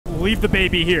leave the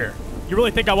baby here. You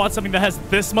really think I want something that has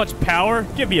this much power?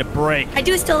 Give me a break. I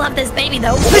do still love this baby,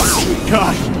 though.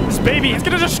 Gosh, this baby is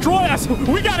gonna destroy us.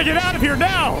 We gotta get out of here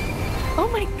now. Oh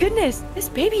my goodness, this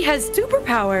baby has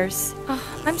superpowers.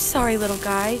 Oh, I'm sorry, little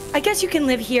guy. I guess you can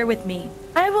live here with me.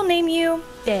 I will name you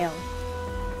Dale.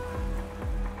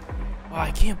 Wow,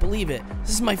 I can't believe it.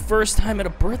 This is my first time at a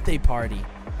birthday party.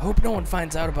 I hope no one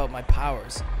finds out about my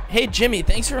powers. Hey, Jimmy,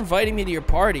 thanks for inviting me to your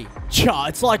party. Cha,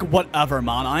 it's like whatever,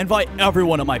 man. I invite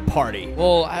everyone to my party.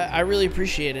 Well, I really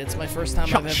appreciate it. It's my first time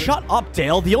I've ever... Shut up,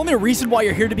 Dale. The only reason why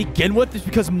you're here to begin with is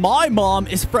because my mom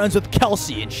is friends with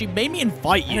Kelsey, and she made me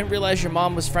invite you. I didn't realize your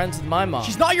mom was friends with my mom.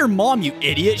 She's not your mom, you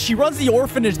idiot. She runs the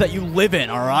orphanage that you live in,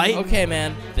 all right? Okay,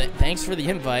 man. Thanks for the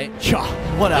invite. Cha,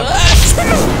 whatever.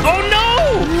 Oh, no!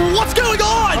 What's going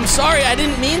on? I'm sorry. I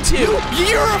didn't mean to.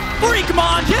 You're a freak,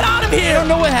 man. Get out of here. I don't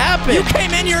know what happened. You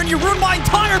came in here and you ruined my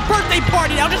entire birthday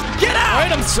party. Now just get out. All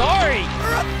right, I'm sorry.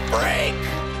 You're a freak.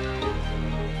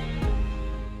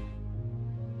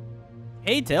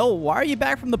 Hey, Dale, why are you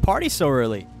back from the party so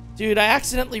early? Dude, I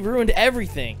accidentally ruined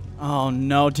everything. Oh,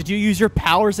 no. Did you use your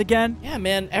powers again? Yeah,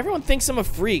 man. Everyone thinks I'm a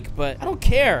freak, but I don't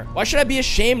care. Why should I be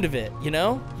ashamed of it, you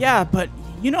know? Yeah, but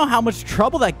you know how much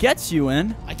trouble that gets you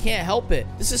in. I can't help it.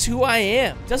 This is who I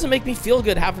am. It doesn't make me feel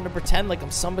good having to pretend like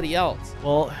I'm somebody else.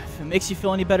 Well, if it makes you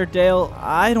feel any better, Dale,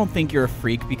 I don't think you're a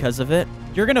freak because of it.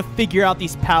 You're gonna figure out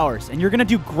these powers, and you're gonna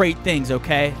do great things,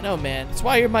 okay? No, man. That's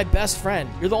why you're my best friend.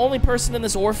 You're the only person in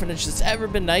this orphanage that's ever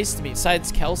been nice to me,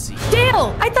 besides Kelsey.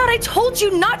 Dale, I thought I told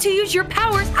you not to use your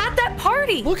powers at that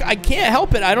party. Look, I can't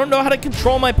help it. I don't know how to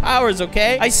control my powers,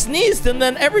 okay? I sneezed, and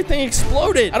then everything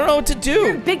exploded. I don't know what to do.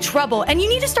 You're in big trouble, and you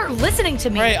need to start listening to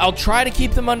me. All right, I'll try to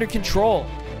keep them under control.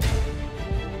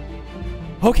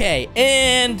 Okay,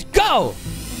 and go!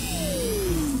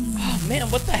 Oh, man,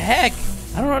 what the heck?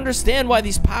 I don't understand why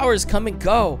these powers come and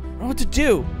go. I don't know what to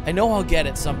do. I know I'll get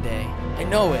it someday. I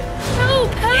know it. Help,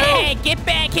 help! Hey, get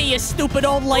back here, you stupid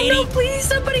old lady. Oh, no, please,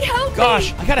 somebody help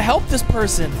Gosh, me. I gotta help this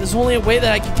person. There's only a way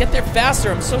that I can get there faster.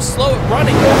 I'm so slow at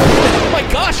running. Oh my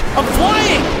gosh, I'm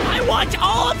flying! I want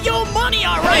all of your money,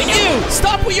 all right? Hey, you!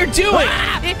 Stop what you're doing!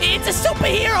 Ah, it's a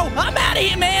superhero. I'm out of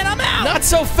here, man. I'm out. Not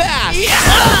so fast!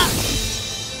 Yeah.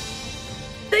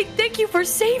 Thank you for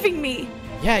saving me.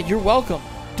 Yeah, you're welcome.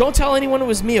 Don't tell anyone it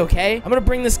was me, okay? I'm gonna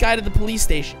bring this guy to the police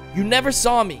station. You never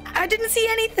saw me. I didn't see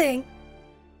anything.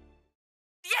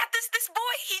 Yeah, this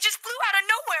boy, he just flew out of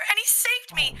nowhere and he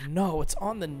saved me. Oh, no, it's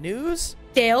on the news?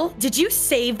 Dale, did you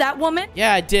save that woman?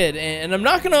 Yeah, I did, and I'm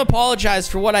not gonna apologize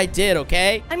for what I did,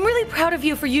 okay? I'm really proud of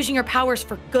you for using your powers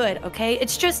for good, okay?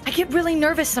 It's just, I get really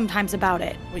nervous sometimes about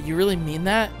it. Wait, you really mean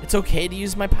that? It's okay to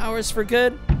use my powers for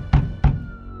good?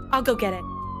 I'll go get it.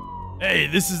 Hey,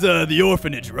 this is the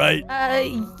orphanage, right?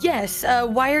 Yes,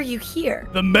 why are you here?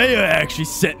 The mayor actually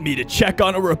sent me to check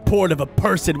on a report of a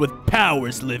person with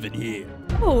powers living here.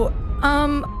 Oh,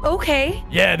 okay.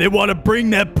 Yeah, they want to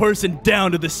bring that person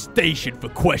down to the station for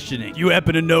questioning. You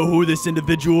happen to know who this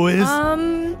individual is?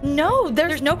 No,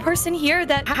 there's no person here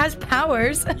that has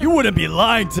powers. You wouldn't be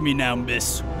lying to me now,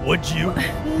 miss, would you?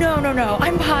 No,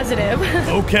 I'm positive.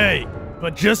 Okay,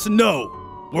 but just know,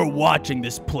 we're watching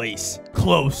this place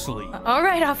closely. All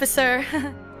right, officer.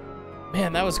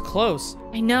 Man, that was close.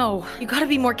 I know. You gotta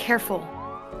be more careful.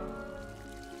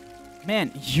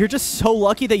 Man, you're just so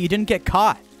lucky that you didn't get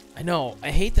caught. I know.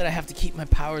 I hate that I have to keep my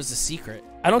powers a secret.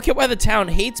 I don't get why the town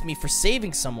hates me for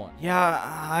saving someone. Yeah,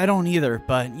 I don't either,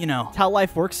 but, you know, it's how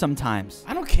life works sometimes.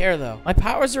 I don't care, though. My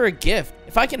powers are a gift.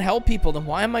 If I can help people, then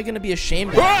why am I going to be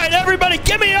ashamed of it? All right, everybody,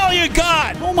 give me all you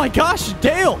got! Oh my gosh,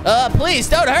 Dale! Please,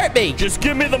 don't hurt me. Just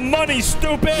give me the money, Here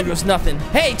stupid! goes nothing.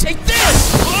 Hey, take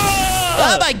this!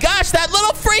 Oh my gosh, that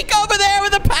little freak over there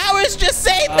with the powers just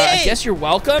saved me! I guess you're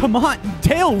welcome. Come on,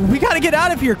 Dale, we gotta get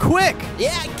out of here quick!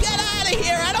 Yeah, get out of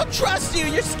here. I don't trust you.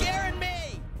 You're scaring me.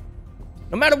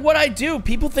 No matter what I do,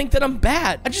 people think that I'm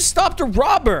bad. I just stopped a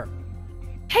robber.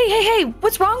 Hey,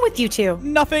 what's wrong with you two?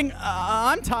 Nothing,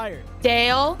 I'm tired.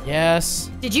 Dale? Yes.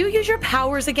 Did you use your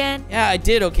powers again? Yeah, I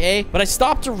did, okay? But I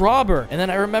stopped a robber, and then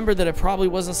I remembered that it probably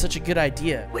wasn't such a good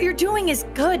idea. What you're doing is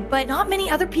good, but not many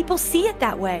other people see it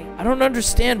that way. I don't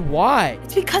understand why.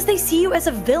 It's because they see you as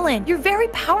a villain. You're very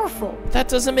powerful. That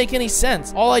doesn't make any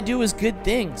sense. All I do is good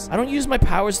things. I don't use my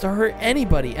powers to hurt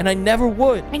anybody, and I never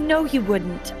would. I know you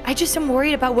wouldn't. I just am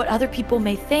worried about what other people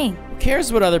may think. Who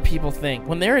cares what other people think?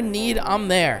 When they're in need, I'm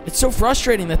there. It's so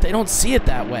frustrating that they don't see it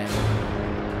that way.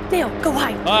 Dale, go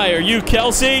hide. Hi, are you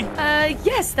Kelsey?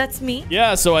 Yes, that's me.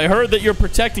 Yeah, so I heard that you're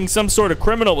protecting some sort of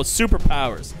criminal with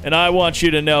superpowers. And I want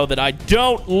you to know that I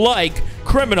don't like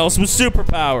criminals with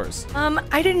superpowers.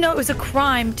 I didn't know it was a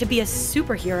crime to be a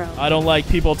superhero. I don't like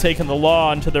people taking the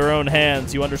law into their own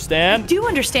hands. You understand? I do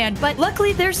understand, but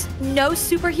luckily there's no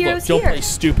superheroes Look, don't here. play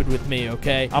stupid with me,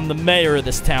 okay? I'm the mayor of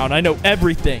this town. I know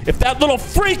everything. If that little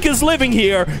freak is living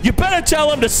here, you better tell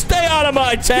him to stay out of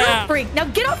my town. You're a freak. Now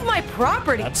get off my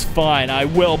property. That's fine. I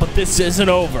will, but this isn't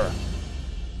over.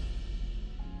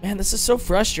 Man, this is so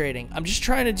frustrating. I'm just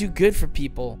trying to do good for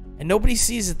people, and nobody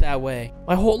sees it that way.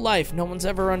 My whole life, no one's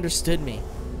ever understood me.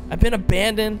 I've been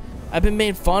abandoned, I've been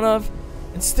made fun of,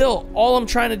 and still, all I'm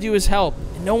trying to do is help,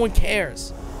 and no one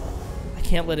cares. I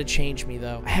can't let it change me,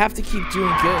 though. I have to keep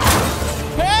doing good.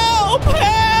 Help!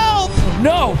 Help!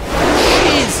 No!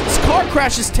 Jeez, this car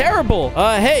crash is terrible.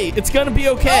 Hey, it's gonna be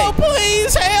okay. Oh,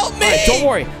 please help me! All right, don't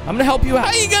worry. I'm gonna help you out.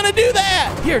 How are you gonna do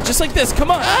that? Here, just like this.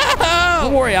 Come on. Oh.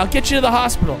 Don't worry, I'll get you to the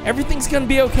hospital. Everything's gonna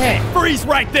be okay. Freeze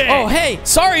right there! Oh, hey,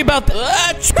 sorry about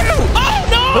that.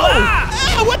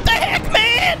 Oh, no! What the heck,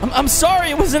 man? I'm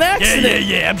sorry, it was an accident.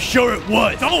 Yeah, I'm sure it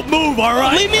was. Don't move, all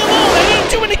right? Leave me alone. I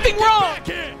didn't do anything wrong.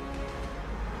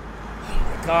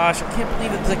 Gosh, I can't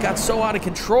believe it got so out of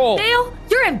control. Dale,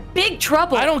 you're in big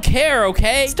trouble. I don't care,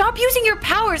 okay? Stop using your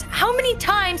powers. How many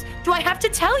times do I have to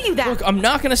tell you that? Look, I'm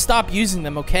not gonna stop using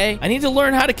them, okay? I need to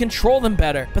learn how to control them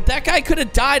better. But that guy could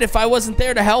have died if I wasn't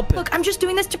there to help him. Look, I'm just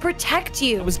doing this to protect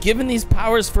you. I was given these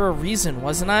powers for a reason,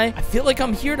 wasn't I? I feel like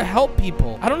I'm here to help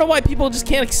people. I don't know why people just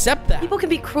can't accept that. People can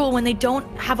be cruel when they don't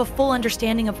have a full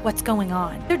understanding of what's going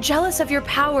on. They're jealous of your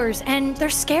powers and they're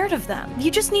scared of them.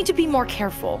 You just need to be more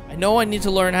careful. I know I need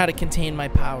to learn how to contain my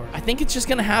power. I think it's just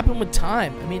gonna happen with time.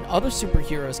 I mean, other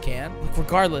superheroes can. Look,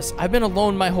 regardless, I've been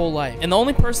alone my whole life, and the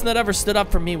only person that ever stood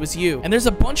up for me was you. And there's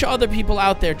a bunch of other people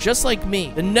out there just like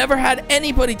me that never had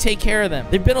anybody take care of them.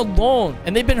 They've been alone,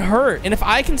 and they've been hurt. And if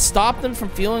I can stop them from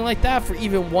feeling like that for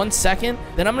even 1 second,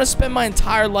 then I'm gonna spend my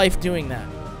entire life doing that.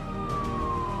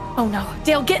 Oh no.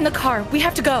 Dale, get in the car. We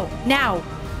have to go. Now.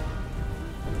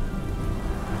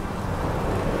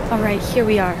 All right, here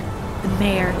we are. The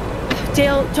mayor.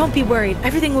 Dale, don't be worried.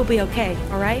 Everything will be okay,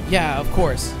 all right? Yeah, of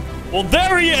course. Well,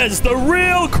 there he is, the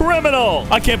real criminal.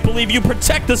 I can't believe you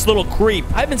protect this little creep.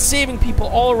 I've been saving people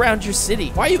all around your city.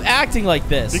 Why are you acting like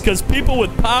this? Because people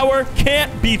with power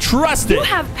can't be trusted. You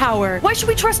have power. Why should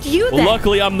we trust you then? Well,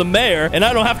 luckily I'm the mayor, and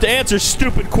I don't have to answer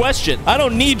stupid questions. I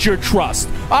don't need your trust.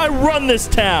 I run this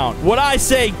town. What I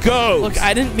say goes. Look,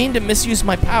 I didn't mean to misuse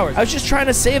my powers. I was just trying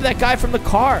to save that guy from the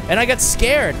car, and I got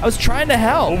scared. I was trying to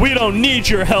help. Well, we don't need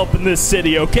your help in this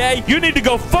city, okay? You need to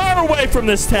go far away from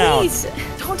this town. Please,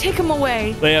 don't take him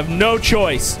away. They have no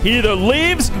choice. He either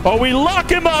leaves or we lock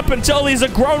him up until he's a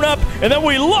grown-up, and then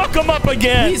we lock him up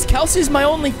again. Please, Kelsey's my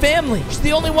only family. She's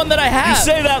the only one that I have. You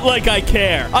say that like I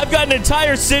care. I've got an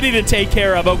entire city to take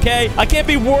care of, okay? I can't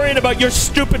be worrying about your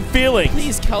stupid feelings.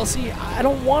 Please, Kelsey, I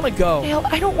don't want to go. Dale,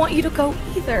 I don't want you to go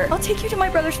either. I'll take you to my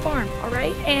brother's farm, all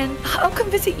right? And I'll come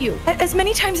visit you as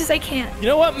many times as I can. You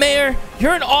know what, Mayor?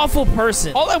 You're an awful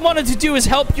person. All I wanted to do is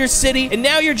help your city, and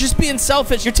now you're just being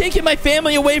selfish. You're taking my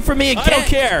family away from me again. I don't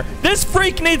care. This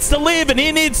freak needs to leave, and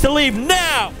he needs to leave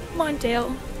now. Come on,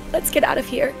 Dale. Let's get out of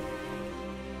here.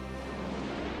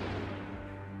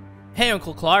 Hey,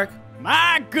 Uncle Clark.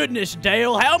 My goodness,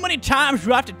 Dale, how many times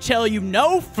do I have to tell you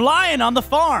no flying on the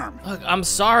farm? Look, I'm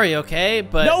sorry, okay,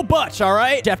 but... No buts, all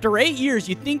right? After 8 years,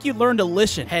 you think you learned to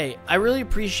listen. Hey, I really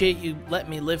appreciate you letting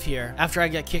me live here after I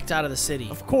got kicked out of the city.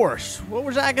 Of course. What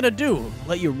was I gonna do?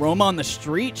 Let you roam on the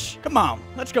streets? Come on,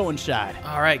 let's go inside.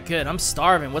 All right, good. I'm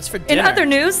starving. What's for dinner? In other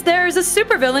news, there's a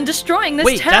supervillain destroying this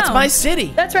town. Wait, that's my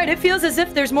city. That's right. It feels as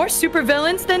if there's more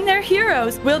supervillains than there are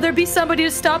heroes. Will there be somebody to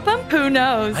stop them? Who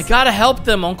knows? I gotta help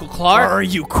them, Uncle Clark. Are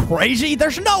you crazy?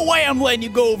 There's no way I'm letting you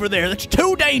go over there. That's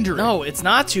too dangerous. No, it's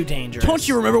not too dangerous. Don't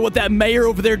you remember what that mayor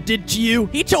over there did to you?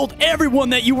 He told everyone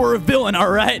that you were a villain, all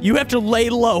right? You have to lay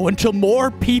low until more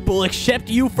people accept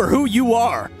you for who you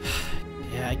are.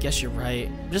 Yeah, I guess you're right.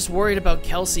 I'm just worried about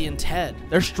Kelsey and Ted.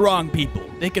 They're strong people.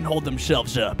 They can hold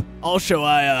themselves up. Also,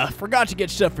 I forgot to get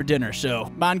stuff for dinner,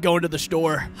 so mind going to the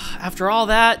store? After all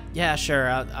that, yeah, sure.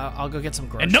 I'll go get some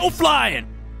groceries. And no flying!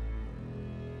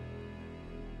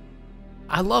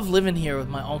 I love living here with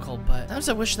my uncle, but sometimes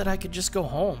I wish that I could just go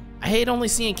home. I hate only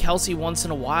seeing Kelsey once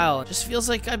in a while. It just feels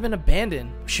like I've been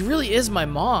abandoned. She really is my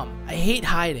mom. I hate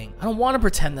hiding. I don't want to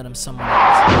pretend that I'm someone else.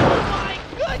 Oh my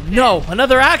goodness! No,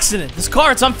 another accident. This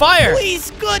car, it's on fire.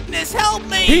 Please, goodness, help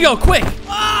me! Here you go, quick.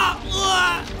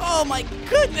 Oh my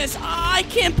goodness, I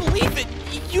can't believe it.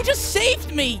 You just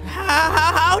saved me.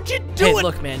 How'd you do it? Hey,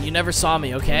 look, man, you never saw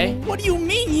me, okay? What do you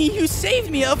mean you saved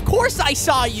me? Of course I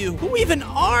saw you. Who even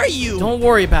are you? Don't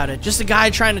worry about it. Just a guy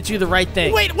trying to do the right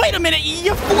thing. Wait a minute.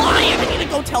 You're flying. I need to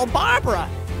go tell Barbara.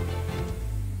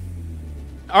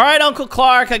 All right, Uncle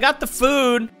Clark, I got the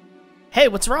food. Hey,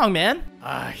 what's wrong, man?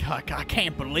 I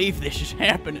can't believe this is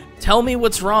happening. Tell me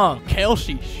what's wrong.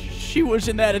 Kelsey, she was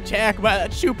in that attack by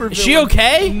that super villain. Is she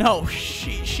okay? No,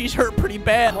 she's hurt pretty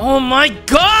bad. Oh my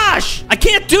gosh! I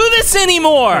can't do this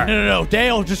anymore! No,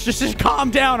 Dale, just calm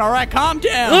down, all right? Calm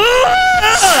down.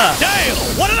 Dale,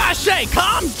 what did I say?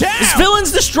 Calm down! This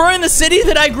villain's destroying the city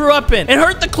that I grew up in. It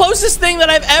hurt the closest thing that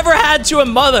I've ever had to a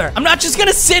mother. I'm not just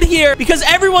gonna sit here because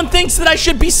everyone thinks that I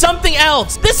should be something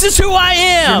else. This is who I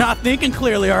am! You're not thinking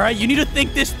clearly, all right? You need to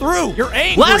think this through. You're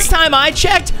angry. Last time I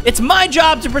checked, it's my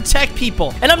job to protect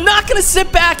people, and I'm not gonna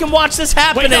sit back and watch this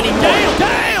happen anymore.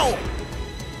 Dale!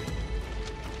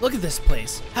 Look at this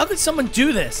place. How could someone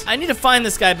do this? I need to find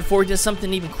this guy before he does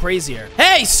something even crazier.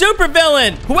 Hey,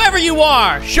 supervillain! Whoever you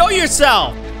are, show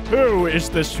yourself! Who is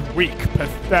this weak,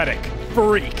 pathetic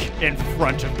freak in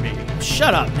front of me?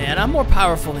 Shut up, man. I'm more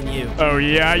powerful than you. Oh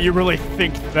yeah, you really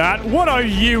think that? What are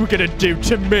you gonna do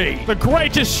to me? The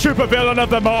greatest supervillain of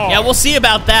them all! Yeah, we'll see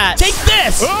about that. Take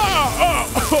this!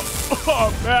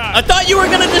 Oh, man. I thought you were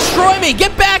gonna destroy me!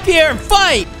 Get back here and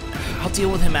fight! I'll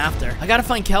deal with him after. I gotta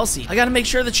find Kelsey. I gotta make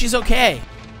sure that she's okay.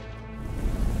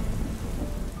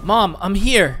 Mom, I'm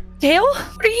here. Dale,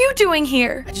 what are you doing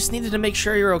here? I just needed to make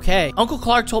sure you're okay. Uncle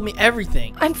Clark told me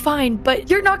everything. I'm fine,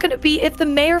 but you're not gonna be if the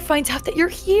mayor finds out that you're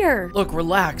here. Look,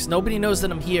 relax. Nobody knows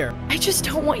that I'm here. I just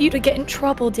don't want you to get in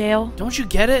trouble, Dale. Don't you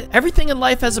get it? Everything in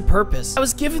life has a purpose. I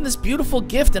was given this beautiful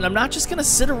gift, and I'm not just gonna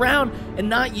sit around and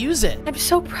not use it. I'm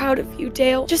so proud of you,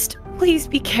 Dale. Just please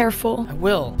be careful. I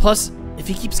will. Plus, if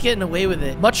he keeps getting away with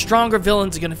it, much stronger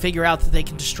villains are gonna figure out that they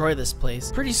can destroy this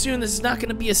place. Pretty soon, this is not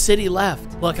gonna be a city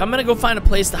left. Look, I'm gonna go find a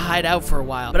place to hide out for a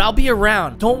while, but I'll be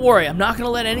around. Don't worry, I'm not gonna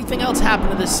let anything else happen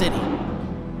to this city.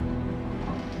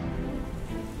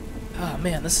 Oh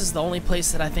man, this is the only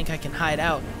place that I think I can hide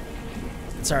out.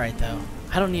 It's alright though.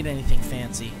 I don't need anything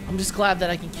fancy. I'm just glad that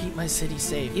I can keep my city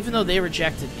safe, even though they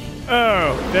rejected me.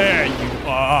 Oh, there you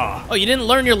are. Oh, you didn't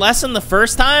learn your lesson the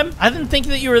first time? I didn't think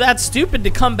that you were that stupid to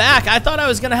come back. I thought I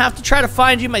was gonna have to try to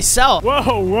find you myself.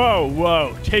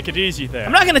 Whoa. Take it easy there.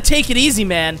 I'm not gonna take it easy,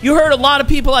 man. You hurt a lot of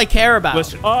people I care about.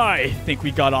 Listen, I think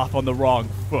we got off on the wrong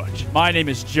foot. My name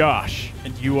is Josh,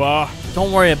 and you are?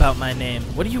 Don't worry about my name.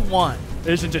 What do you want?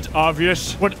 Isn't it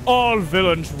obvious? What all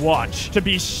villains want, to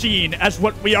be seen as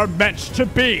what we are meant to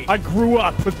be. I grew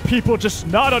up with people just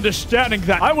not understanding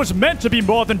that I was meant to be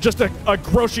more than just a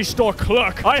grocery store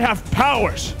clerk. I have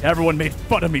powers. Everyone made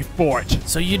fun of me for it.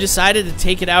 So you decided to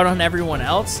take it out on everyone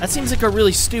else? That seems like a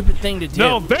really stupid thing to do.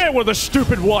 No, they were the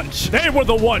stupid ones. They were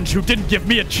the ones who didn't give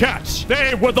me a chance.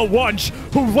 They were the ones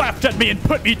who laughed at me and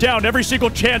put me down every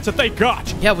single chance that they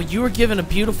got. Yeah, well, you were given a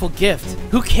beautiful gift.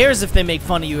 Who cares if they make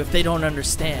fun of you if they don't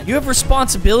understand? You have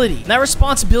responsibility, and that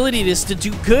responsibility is to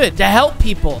do good, to help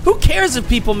people. Who cares if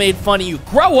people made fun of you?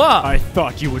 Grow up! I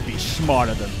thought you would be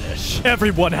smarter than this.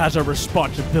 Everyone has a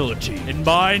responsibility, and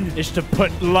mine is to put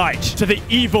light to the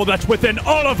evil that's within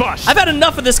all of us. I've had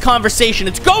enough of this conversation.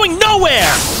 It's going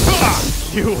nowhere!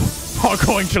 You are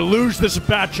going to lose this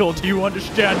battle. Do you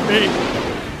understand me?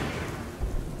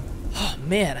 Oh,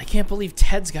 man, I can't believe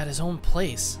Ted's got his own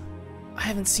place. I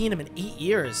haven't seen him in 8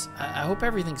 years. I hope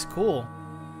everything's cool.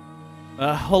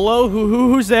 Hello?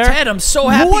 Who's there? Ted, I'm so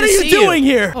happy to see you. What are you doing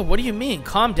here? Oh, what do you mean?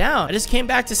 Calm down. I just came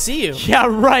back to see you. Yeah,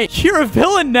 right. You're a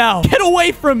villain now. Get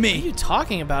away from me. What are you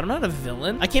talking about? I'm not a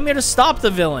villain. I came here to stop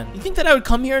the villain. You think that I would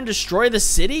come here and destroy the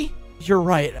city? You're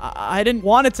right. I didn't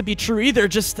want it to be true either.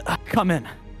 Just come in.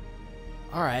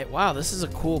 All right, wow, this is a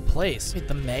cool place. Wait,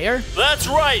 the mayor? That's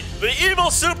right. The evil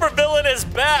supervillain is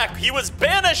back. He was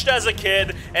banished as a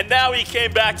kid, and now he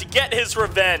came back to get his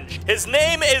revenge. His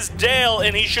name is Dale,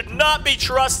 and he should not be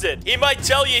trusted. He might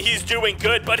tell you he's doing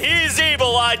good, but he's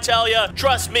evil, I tell you.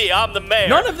 Trust me, I'm the mayor.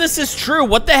 None of this is true.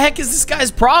 What the heck is this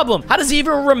guy's problem? How does he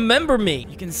even remember me?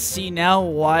 You can see now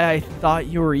why I thought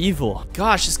you were evil.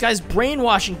 Gosh, this guy's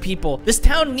brainwashing people. This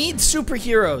town needs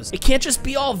superheroes. It can't just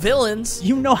be all villains.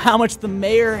 You know how much the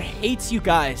mayor hates you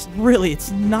guys. Really, it's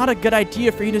not a good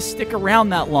idea for you to stick around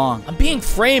that long. I'm being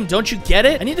framed, don't you get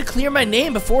it? I need to clear my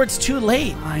name before it's too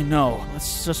late. I know.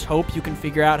 Let's just hope you can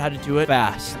figure out how to do it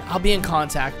fast. I'll be in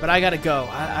contact, but I gotta go.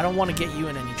 I don't want to get you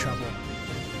in any trouble.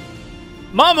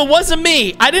 Mom, it wasn't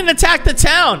me. I didn't attack the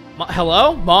town.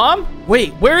 Hello? Mom?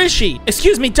 Wait, where is she?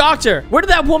 Excuse me, doctor. Where did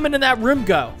that woman in that room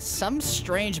go? Some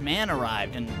strange man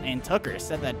arrived and took her.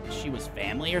 Said that she was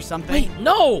family or something. Wait,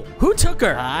 no. Who took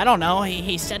her? I don't know.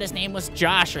 He said his name was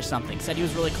Josh or something. Said he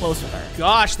was really close with her.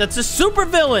 Gosh, that's a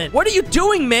supervillain. What are you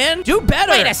doing, man? Do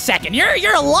better. Wait a second.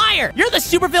 You're a liar. You're the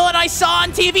supervillain I saw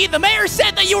on TV. The mayor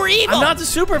said that you were evil. I'm not the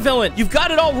supervillain. You've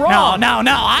got it all wrong. No.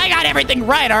 I got everything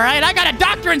right, all right? I got a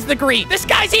doctorate's degree. This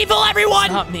guy's evil,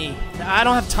 everyone. Not me. I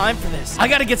don't have time for this. I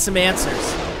gotta get some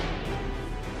answers.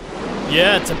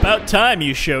 Yeah, it's about time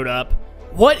you showed up.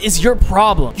 What is your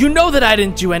problem? You know that I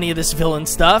didn't do any of this villain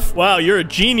stuff. Wow, you're a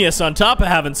genius on top of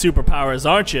having superpowers,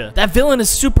 aren't you? That villain is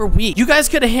super weak. You guys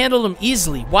could have handled him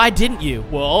easily. Why didn't you?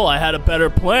 Well, I had a better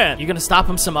plan. You're gonna stop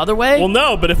him some other way? Well,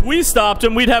 no, but if we stopped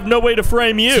him, we'd have no way to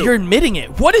frame you. So you're admitting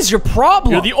it. What is your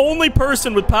problem? You're the only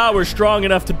person with power strong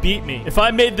enough to beat me. If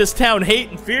I made this town hate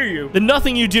and fear you, then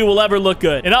nothing you do will ever look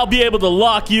good, and I'll be able to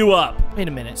lock you up. Wait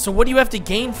a minute. So what do you have to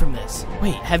gain from this?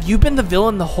 Wait, have you been the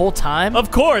villain the whole time? Of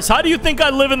course. How do you think I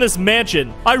live in this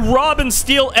mansion? I rob and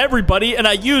steal everybody, and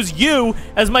I use you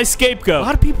as my A scapegoat.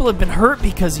 lot of people have been hurt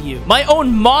because of you. My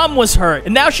own mom was hurt,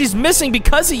 and now she's missing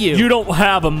because of you. You don't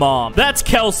have a mom. That's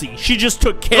Kelsey. She just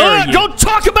took care of you. Don't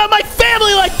talk about my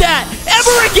family like that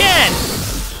ever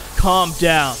again! Calm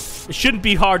down. It shouldn't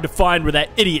be hard to find where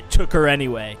that idiot took her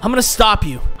anyway. I'm gonna stop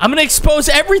you. I'm gonna expose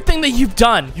everything that you've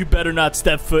done. You better not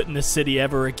step foot in this city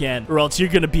ever again, or else you're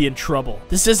gonna be in trouble.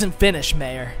 This isn't finished,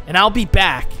 Mayor, and I'll be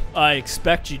back. I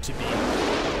expect you to be.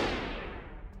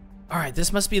 All right,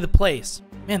 this must be the place.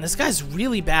 Man, this guy's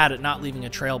really bad at not leaving a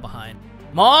trail behind.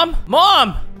 Mom?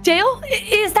 Mom! Dale,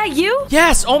 is that you?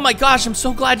 Yes, oh my gosh, I'm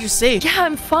so glad you're safe. Yeah,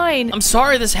 I'm fine. I'm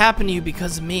sorry this happened to you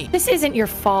because of me. This isn't your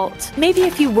fault. Maybe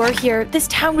if you were here, this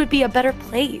town would be a better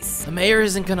place. The mayor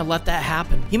isn't gonna let that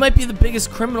happen. He might be the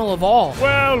biggest criminal of all.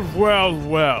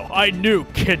 Well. I knew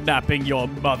kidnapping your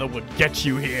mother would get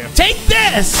you here. Take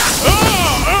this!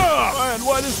 Man,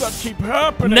 why does that keep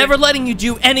happening? I'm never letting you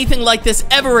do anything like this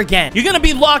ever again. You're gonna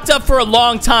be locked up for a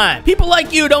long time. People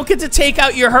like you don't get to take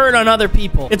out your hurt on other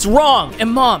people. It's wrong.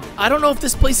 And Mom, I don't know if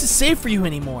this place is safe for you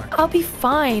anymore. I'll be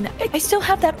fine. I still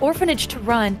have that orphanage to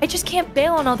run. I just can't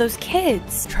bail on all those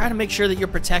kids. Try to make sure that you're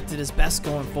protected as best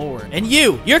going forward. And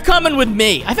you're coming with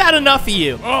me. I've had enough of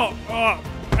you.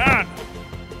 Man.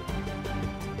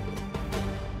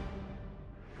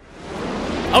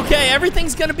 Okay,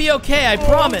 everything's gonna be okay, I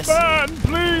promise. Man,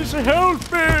 please help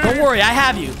me. Don't worry, I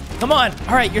have you. Come on.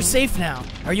 All right, you're safe now.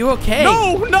 Are you okay?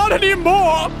 No, not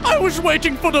anymore. I was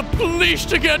waiting for the police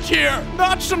to get here,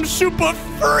 not some super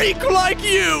freak like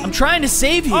you. I'm trying to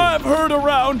save you. I've heard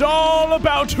around all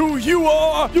about who you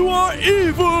are. You are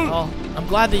evil. Well, I'm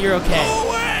glad that you're okay. Go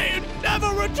away and never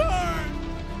return.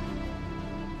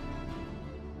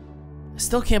 I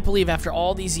still can't believe after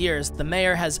all these years, the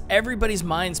mayor has everybody's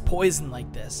minds poisoned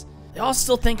like this. They all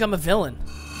still think I'm a villain.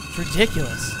 It's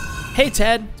ridiculous. Hey,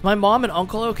 Ted, is my mom and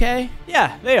uncle okay?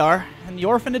 Yeah, they are. And the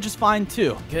orphanage is fine,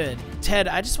 too. Good. Ted,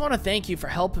 I just want to thank you for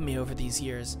helping me over these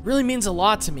years. It really means a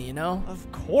lot to me, you know? Of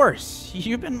course.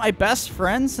 You've been my best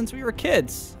friend since we were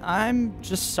kids. I'm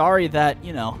just sorry that,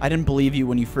 I didn't believe you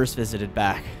when you first visited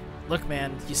back. Look,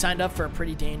 man, you signed up for a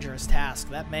pretty dangerous task.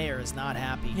 That mayor is not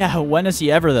happy. Yeah, when is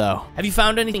he ever, though? Have you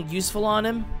found anything useful on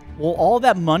him? Well, all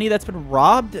that money that's been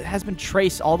robbed has been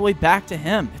traced all the way back to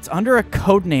him. It's under a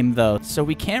code name, though, so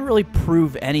we can't really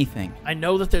prove anything. I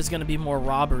know that there's going to be more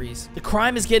robberies. The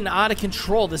crime is getting out of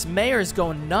control. This mayor is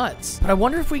going nuts. But I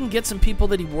wonder if we can get some people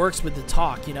that he works with to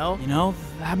talk, you know?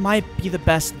 That might be the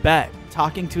best bet.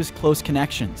 Talking to his close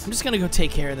connections. I'm just going to go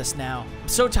take care of this now. I'm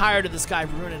so tired of this guy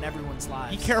ruining everyone's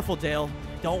lives. Be careful, Dale.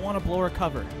 Don't want to blow her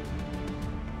cover.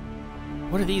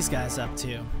 What are these guys up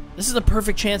to? This is a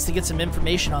perfect chance to get some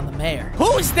information on the mayor.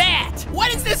 Who's that?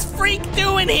 What is this freak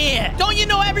doing here? Don't you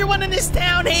know everyone in this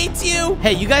town hates you?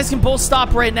 Hey, you guys can both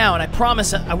stop right now, and I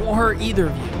promise I won't hurt either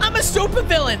of you. I'm a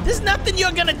supervillain. There's nothing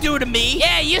you're gonna do to me.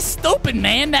 Yeah, you're stupid,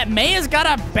 man. That mayor's got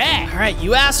our back. All right,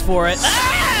 you asked for it.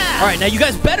 Ah! All right, now you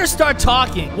guys better start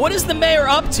talking. What is the mayor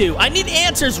up to? I need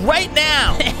answers right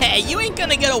now. You ain't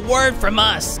gonna get a word from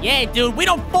us. Yeah, dude, we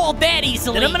don't fall that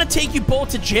easily. Then I'm gonna take you both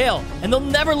to jail, and they'll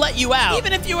never let you out.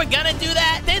 Even if you were gonna do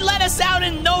that, they'd let us out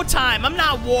in no time. I'm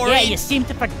not worried. Yeah, you seem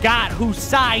to forgot whose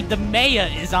side the mayor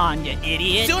is on, you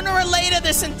idiot. Sooner or later,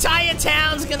 this entire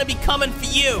town's gonna be coming for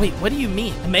you. Wait, what do you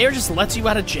mean? The mayor just lets you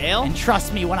out of jail? And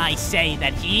trust me when I say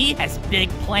that he has big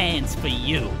plans for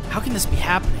you. How can this be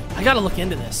happening? I gotta look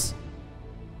into this.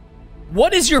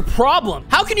 What is your problem?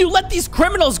 How can you let these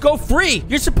criminals go free?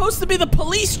 You're supposed to be the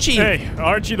police chief. Hey,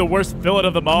 aren't you the worst villain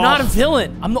of them all? I'm not a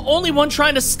villain. I'm the only one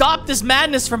trying to stop this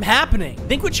madness from happening.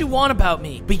 Think what you want about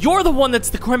me, but you're the one that's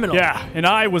the criminal. Yeah, and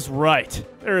I was right.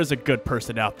 There is a good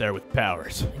person out there with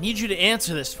powers. I need you to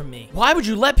answer this for me. Why would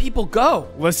you let people go?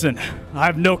 Listen, I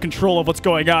have no control of what's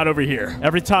going on over here.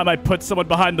 Every time I put someone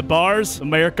behind the bars, the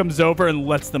mayor comes over and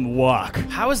lets them walk.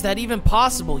 How is that even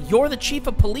possible? You're the chief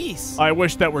of police. I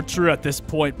wish that were true at this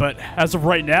point, but as of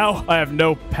right now, I have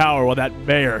no power while that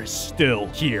mayor is still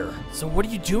here. So what are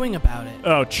you doing about it?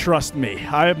 Oh, trust me,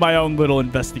 I have my own little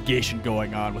investigation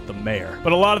going on with the mayor.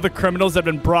 But a lot of the criminals that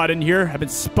have been brought in here have been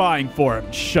spying for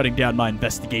him, shutting down my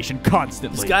investigation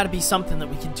constantly. There's got to be something that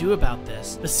we can do about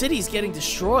this. The city's getting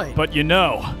destroyed. But you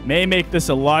know, may make this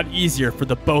a lot easier for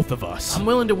the both of us. I'm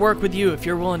willing to work with you if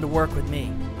you're willing to work with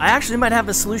me. I actually might have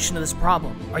the solution to this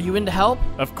problem. Are you in to help?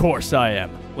 Of course I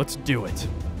am. Let's do it.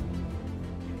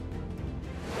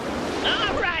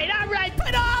 All right.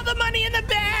 Put all the money in the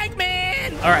bag,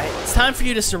 man. All right, it's time for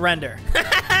you to surrender.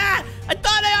 I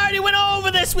thought I already went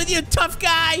over this with you, tough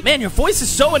guy. Man, your voice is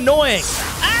so annoying.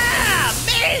 Ah,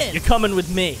 man. You're coming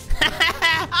with me.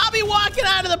 I'll be walking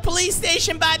out of the police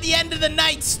station by the end of the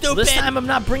night, stupid. Well, this time I'm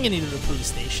not bringing you to the police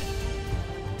station.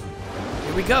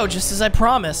 Here we go, just as I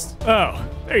promised. Oh,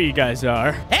 there you guys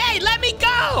are. Hey, let me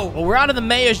go! Well, we're out of the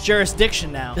mayor's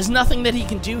jurisdiction now. There's nothing that he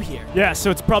can do here. Yeah, so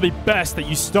it's probably best that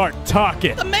you start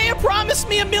talking. The mayor promised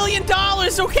me $1 million,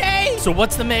 okay? So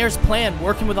what's the mayor's plan,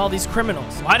 working with all these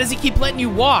criminals? Why does he keep letting you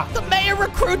walk? The mayor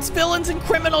recruits villains and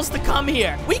criminals to come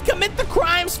here. We commit the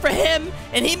crimes for him,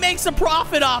 and he makes a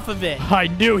profit off of it. I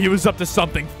knew he was up to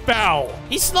something foul.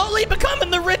 He's slowly becoming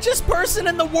the richest person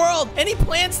in the world, and he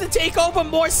plans to take over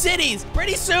more cities.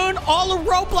 Pretty soon, all of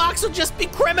Roblox will just be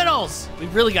criminals. We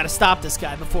really got to stop this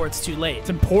guy before it's too late. It's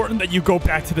important that you go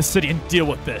back to the city and deal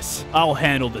with this. I'll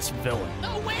handle this villain.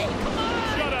 No way, come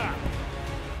on! Shut up!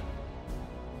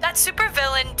 That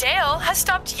supervillain, Dale, has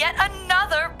stopped yet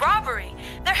another robbery.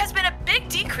 There has been a big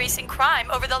decrease in crime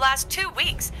over the last 2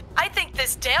 weeks. I think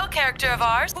this Dale character of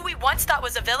ours, who we once thought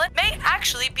was a villain, may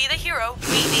actually be the hero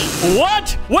we need.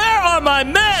 What? Where are my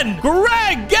men?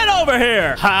 Greg, get over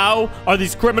here! How are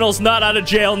these criminals not out of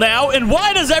jail now? And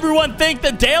why does everyone think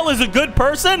that Dale is a good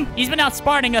person? He's been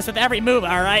outsmarting us with every move,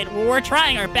 all right? We're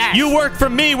trying our best. You work for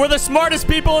me. We're the smartest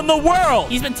people in the world.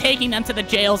 He's been taking them to the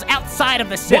jails outside of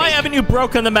the city. Why haven't you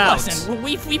broken them out? Listen,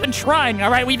 we've been trying,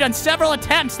 all right? We've done several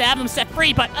attempts to have them set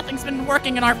free, but nothing's been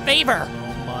working in our favor.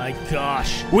 My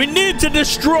gosh. We need to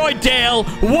destroy Dale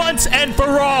once and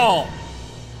for all.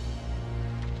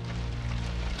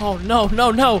 Oh,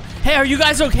 no. Hey, are you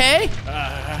guys okay?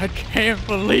 I can't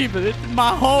believe it. It's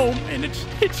my home, and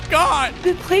it's gone.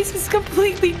 The place is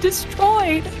completely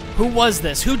destroyed. Who was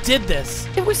this? Who did this?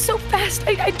 It was so fast.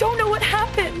 I don't know what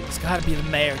happened. It's gotta be the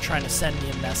mayor trying to send me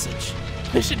a message.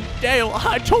 Listen, Dale,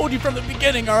 I told you from the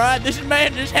beginning, all right? This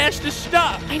madness has to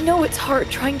stop. I know it's hard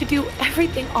trying to do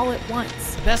everything all at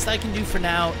once. The best I can do for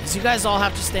now is you guys all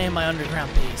have to stay in my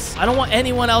underground base. I don't want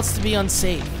anyone else to be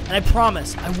unsafe. And I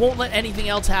promise, I won't let anything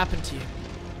else happen to you.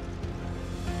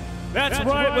 That's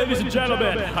right, ladies and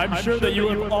gentlemen. I'm sure that you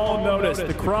have all noticed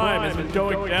the crime has been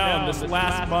going down this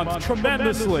last month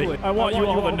tremendously. I want you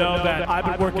all to know that I've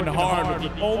been working hard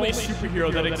with the only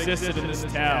superhero that existed in this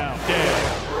town,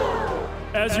 Dale.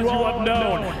 As you all have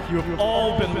known, you have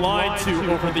all been lied to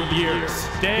over the years.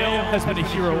 Dale has been a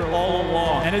hero all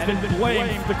along and has been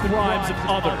blamed for the crimes of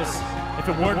others. If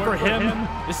it weren't for him,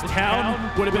 this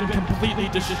town would have been completely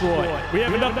destroyed. We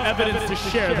have enough evidence to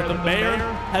share that the mayor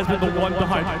has been the one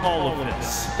behind all of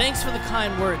this. Thanks for the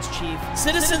kind words, Chief.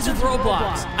 Citizens of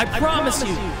Roblox, I promise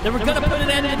you that we're gonna put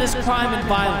an end to this crime and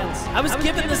violence. I was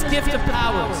given this gift of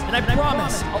powers, and I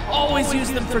promise I'll always use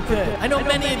them for good. I know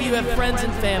many of you have friends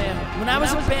and family. When I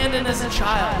was abandoned as a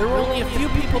child, there were only a few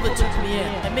people that took me in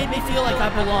and made me feel like I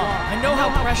belong. I know how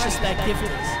precious that gift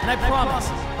is, and I promise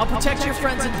I'll protect your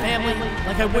friends and family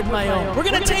like I would my own. We're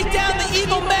gonna take down the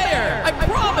evil mayor! I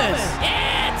promise!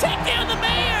 Yeah, take down the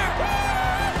mayor!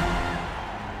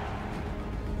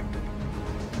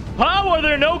 How are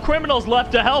there no criminals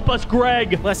left to help us,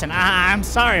 Greg? Listen, I'm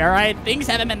sorry, all right? Things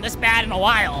haven't been this bad in a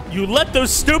while. You let those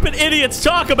stupid idiots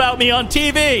talk about me on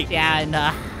TV. Yeah, and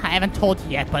I haven't told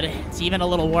you yet, but it's even a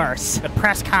little worse. The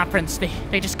press conference,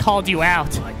 they just called you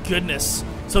out. My goodness.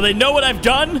 So they know what I've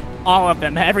done? All of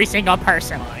them, every single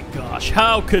person. My gosh,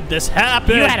 how could this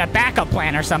happen? You had a backup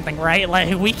plan or something, right?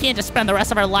 Like, we can't just spend the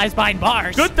rest of our lives behind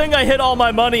bars. Good thing I hid all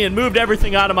my money and moved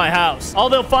everything out of my house. All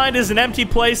they'll find is an empty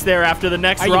place there after the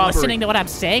next robbery. Are you listening to what I'm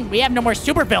saying? We have no more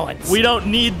supervillains. We don't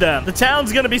need them. The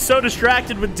town's gonna be so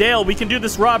distracted with Dale, we can do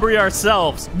this robbery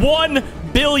ourselves. $1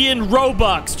 billion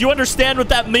Robux. Do you understand what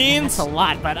that means? That's a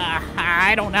lot, but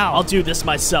I don't know. I'll do this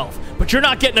myself, but you're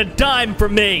not getting a dime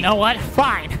from me. You know what?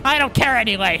 Fine. I don't care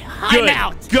anyway. Good. I'm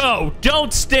out. Go.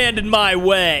 Don't stand in my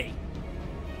way.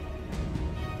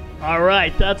 All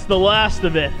right, that's the last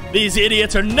of it. These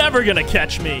idiots are never gonna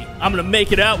catch me. I'm gonna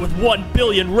make it out with 1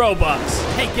 billion Robux.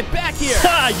 Hey, get back here.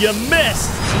 Ha, you missed.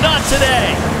 Not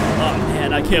today. Oh,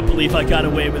 man, I can't believe I got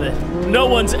away with it. No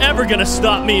one's ever gonna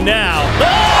stop me now.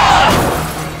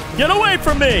 Ah! Get away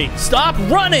from me. Stop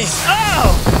running.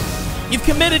 Oh! You've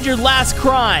committed your last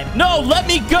crime. No, let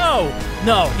me go.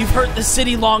 No, you've hurt the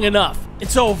city long enough.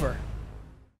 It's over.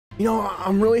 You know,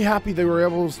 I'm really happy that we were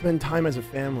able to spend time as a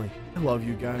family. I love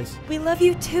you guys. We love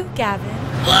you too, Gavin.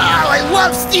 Wow, I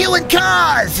love stealing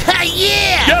cars! Hey,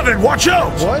 yeah! Gavin, watch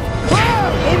out! What?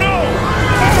 Oh no!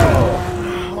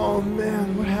 Oh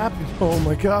man, what happened? Oh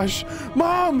my gosh.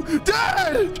 Mom!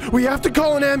 Dad! We have to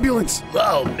call an ambulance.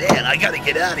 Oh, man, I gotta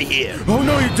get out of here. Oh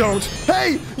no, you don't.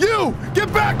 Hey, you!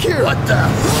 Get back here! What the?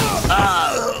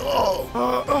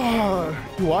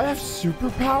 Do I have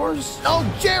superpowers? Oh,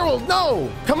 Gerald,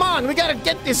 no! Come on, we gotta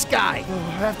get this guy. Oh,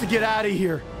 I have to get out of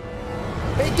here.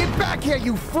 Hey, get back here,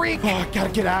 you freak! Oh, I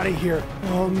gotta get out of here.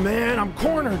 Oh man, I'm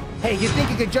cornered. Hey, you think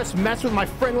you could just mess with my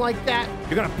friend like that?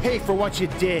 You're gonna pay for what you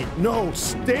did. No,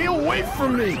 stay away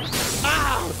from me.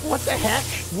 Ow! What the heck?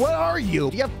 What are you?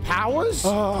 Do you have powers?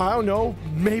 I don't know.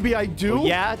 Maybe I do. Well,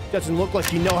 yeah, doesn't look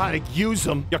like you know how to use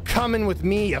them. You're coming with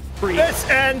me, you freak. This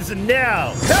ends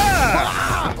now!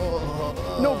 Ah!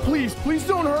 No, please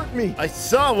don't hurt me. I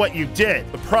saw what you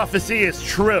did. The prophecy is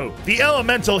true. The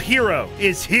elemental hero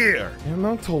is here.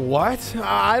 Elemental what?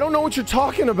 I don't know what you're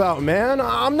talking about, man.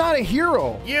 I'm not a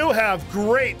hero. You have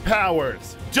great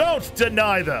powers. Don't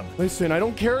deny them. Listen, I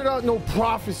don't care about no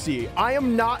prophecy. I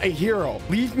am not a hero.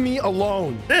 Leave me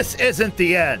alone. This isn't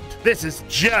the end. This is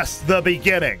just the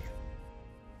beginning.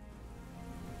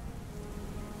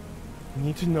 I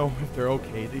need to know if they're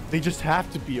okay. They just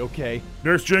have to be okay.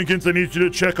 Nurse Jenkins, I need you to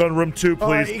check on room 2,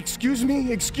 please. Excuse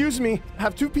me.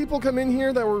 Have 2 people come in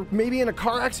here that were maybe in a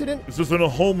car accident? This isn't a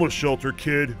homeless shelter,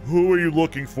 kid. Who are you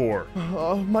looking for?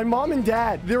 My mom and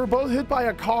dad. They were both hit by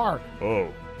a car. Oh,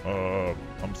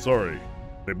 I'm sorry.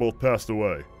 They both passed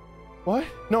away. What?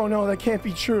 No, that can't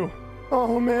be true.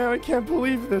 Oh man, I can't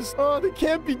believe this. Oh, they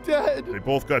can't be dead. They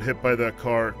both got hit by that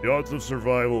car. The odds of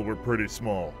survival were pretty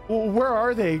small. Well, where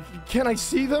are they? Can I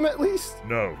see them at least?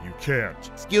 No, you can't.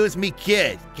 Excuse me,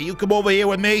 kid. Can you come over here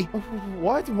with me?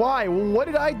 What? Why? What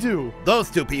did I do? Those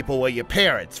 2 people were your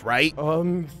parents, right?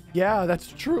 Yeah,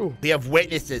 that's true. We have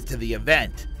witnesses to the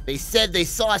event. They said they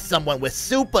saw someone with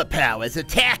superpowers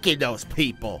attacking those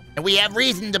people. And we have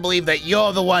reason to believe that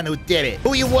you're the one who did it. Who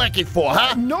are you working for,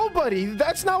 huh? Nobody.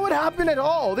 That's not what happened at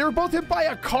all. They were both hit by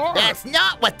a car. That's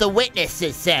not what the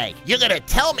witnesses say. You're gonna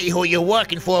tell me who you're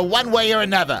working for one way or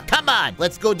another. Come on,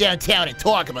 let's go downtown and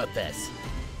talk about this.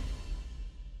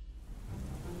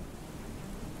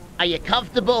 Are you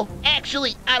comfortable?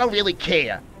 Actually, I don't really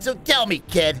care. So tell me,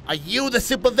 kid, are you the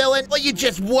supervillain or you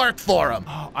just work for him?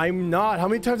 I'm not. How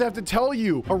many times do I have to tell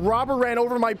you? A robber ran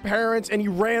over my parents and he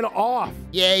ran off.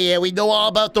 Yeah, we know all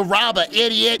about the robber,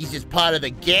 idiot. He's just part of the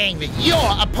gang that you're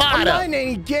a part I'm of. not in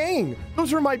any gang.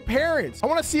 Those are my parents. I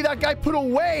want to see that guy put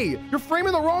away. You're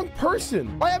framing the wrong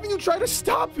person. Why haven't you tried to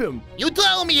stop him? You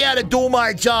telling me how to do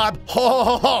my job?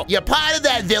 Ho. You're part of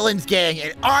that villain's gang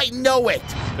and I know it.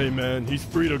 Hey man, he's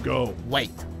free to go. Wait.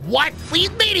 What? What do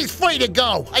you mean he's free to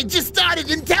go? I just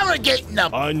started interrogating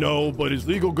him. I know, but his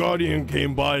legal guardian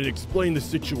came by and explained the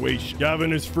situation.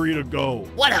 Gavin is free to go.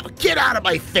 Whatever, get out of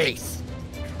my face.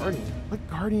 Guardian? What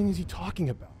guardian is he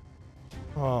talking about?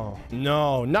 Oh,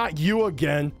 no, not you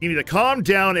again. You need to calm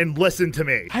down and listen to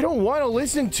me. I don't want to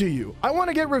listen to you. I want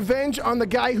to get revenge on the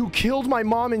guy who killed my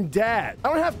mom and dad. I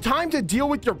don't have time to deal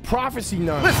with your prophecy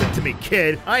nonsense. Listen to me,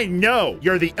 kid. I know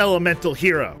you're the elemental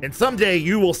hero, and someday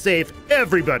you will save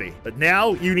everybody. But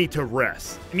now you need to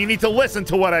rest, and you need to listen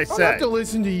to what I say. I don't have to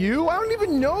listen to you. I don't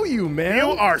even know you, man.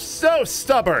 You are so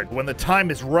stubborn. When the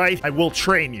time is right, I will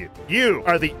train you. You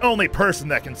are the only person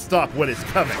that can stop what is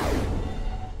coming.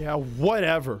 Yeah,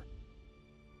 whatever.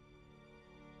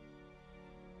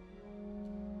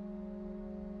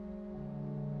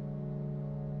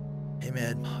 Hey,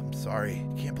 man, I'm sorry.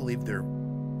 I can't believe they're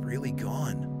really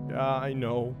gone. Yeah, I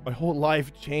know. My whole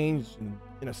life changed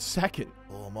in a second.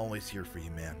 Well, I'm always here for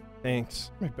you, man. Thanks.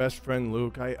 My best friend,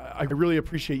 Luke. I really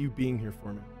appreciate you being here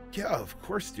for me. Yeah, of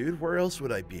course, dude. Where else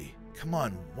would I be? Come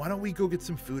on, why don't we go get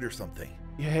some food or something?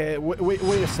 Yeah, wait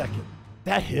a second.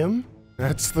 That him?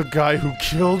 That's the guy who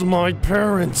killed my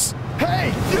parents.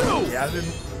 Hey, you! Gavin,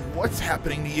 what's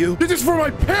happening to you? This is for my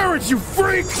parents, you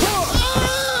freak!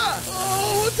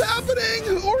 Oh, what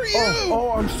happening? Who are you?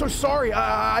 Oh, I'm so sorry.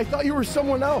 I thought you were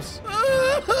someone else.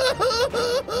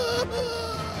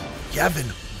 Gavin,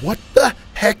 what the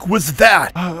heck was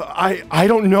that? I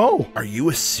don't know. Are you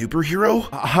a superhero?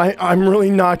 I'm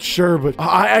really not sure, but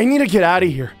I need to get out of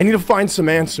here. I need to find some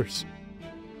answers.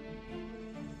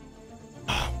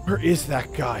 Where is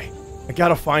that guy? I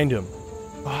gotta find him.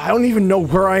 I don't even know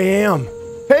where I am.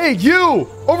 Hey, you!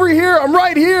 Over here! I'm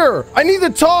right here! I need to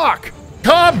talk!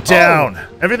 Calm down.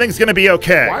 Everything's gonna be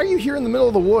okay. Why are you here in the middle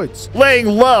of the woods? Laying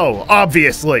low,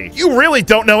 obviously. You really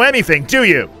don't know anything, do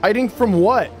you? Hiding from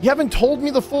what? You haven't told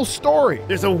me the full story.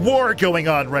 There's a war going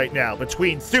on right now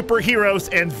between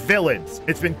superheroes and villains.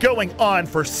 It's been going on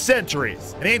for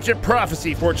centuries. An ancient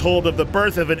prophecy foretold of the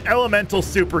birth of an elemental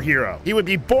superhero. He would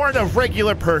be born a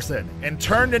regular person and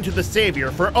turned into the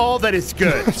savior for all that is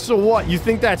good. So what? You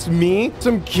think that's me?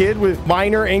 Some kid with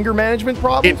minor anger management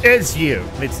problems? It is you.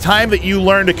 It's time that you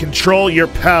learn to control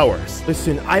your powers.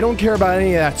 Listen, I don't care about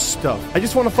any of that stuff. I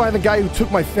just want to find the guy who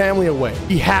took my family away.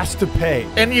 He has to pay.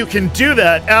 And you can do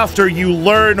that after you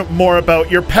learn more about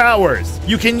your powers.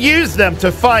 You can use them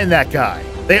to find that guy.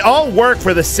 They all work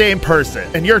for the same person,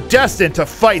 and you're destined to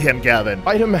fight him, Gavin.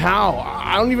 Fight him how?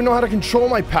 I don't even know how to control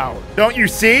my power. Don't you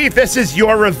see? This is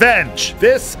your revenge.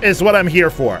 This is what I'm here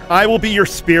for. I will be your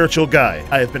spiritual guide.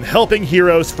 I have been helping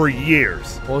heroes for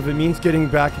years. Well, if it means getting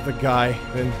back at the guy,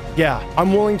 then yeah,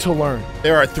 I'm willing to learn.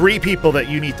 There are 3 people that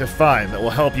you need to find that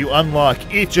will help you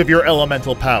unlock each of your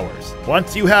elemental powers.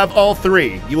 Once you have all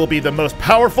 3, you will be the most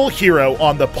powerful hero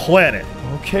on the planet.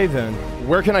 Okay then,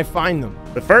 where can I find them?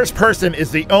 The first person is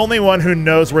the only one who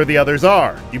knows where the others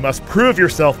are. You must prove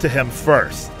yourself to him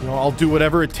first. You know, I'll do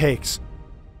whatever it takes.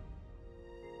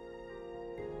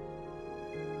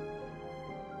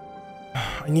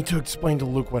 I need to explain to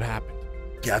Luke what happened.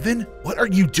 Gavin, what are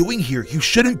you doing here? You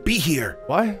shouldn't be here.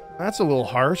 What? That's a little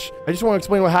harsh. I just want to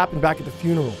explain what happened back at the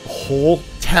funeral. The whole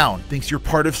town thinks you're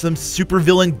part of some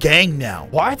supervillain gang now.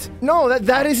 What? No,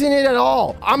 that isn't it at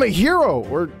all. I'm a hero,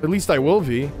 or at least I will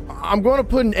be. I'm going to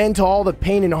put an end to all the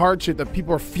pain and hardship that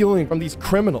people are feeling from these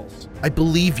criminals. I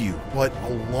believe you, but a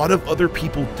lot of other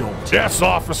people don't. Yes,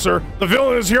 officer. The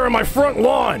villain is here on my front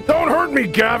lawn. Don't hurt me,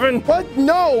 Gavin. What?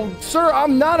 No, sir,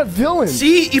 I'm not a villain.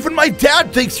 See, even my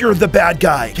dad thinks you're the bad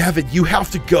guy. Gavin, you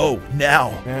have to go now.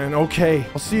 And okay,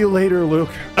 I'll see you later, Luke.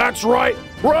 That's right.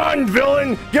 Run,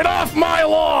 villain! Get off my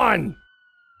lawn!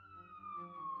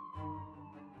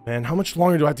 Man, how much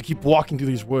longer do I have to keep walking through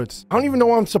these woods? I don't even know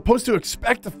what I'm supposed to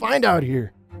expect to find out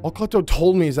here. All Cleto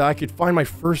told me is that I could find my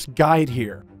first guide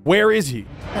here. Where is he?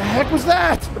 The heck was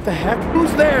that? What the heck?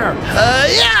 Who's there?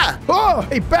 Yeah! Oh,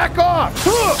 hey, back off!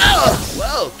 Oh,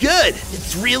 well, good.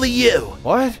 It's really you.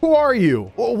 What? Who are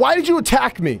you? Why did you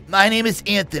attack me? My name is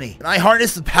Anthony, and I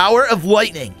harness the power of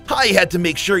lightning. I had to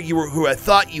make sure you were who I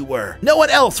thought you were. No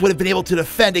one else would have been able to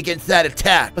defend against that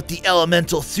attack but the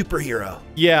elemental superhero.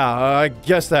 Yeah, I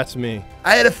guess that's me.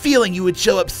 I had a feeling you would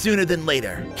show up sooner than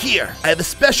later. Here, I have a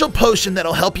special potion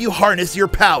that'll help you harness your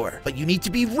power, but you need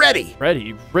to be ready.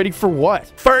 Ready? Ready for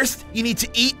what? First, you need to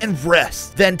eat and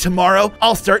rest. Then tomorrow,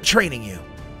 I'll start training you.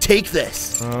 Take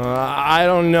this. I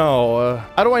don't know.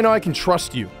 How do I know I can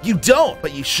trust you? You don't,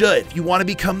 but you should. If you want to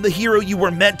become the hero you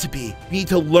were meant to be, you need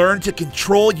to learn to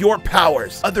control your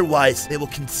powers. Otherwise, they will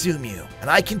consume you. And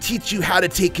I can teach you how to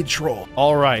take control.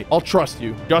 All right, I'll trust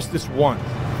you. Just this once.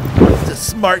 It's a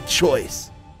smart choice.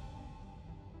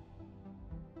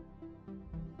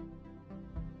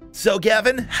 So,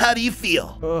 Gavin, how do you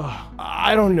feel?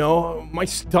 I don't know. My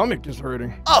stomach is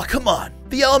hurting. Oh, come on.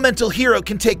 The elemental hero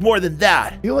can take more than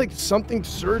that. I feel like something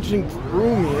surging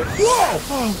through me.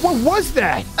 Whoa! What was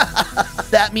that?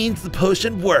 That means the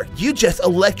potion worked. You just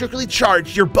electrically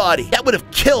charged your body. That would have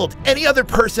killed any other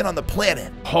person on the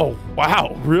planet. Oh,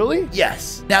 wow. Really?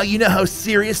 Yes. Now you know how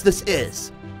serious this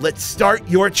is. Let's start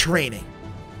your training.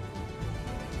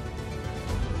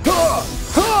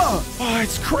 Oh,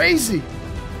 it's crazy.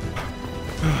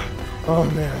 Oh,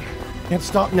 man. Can't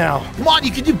stop now. Come on,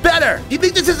 you can do better. You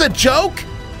think this is a joke?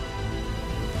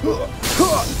 You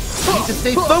need to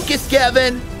stay focused,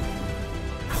 Gavin.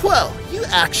 Well, you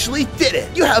actually did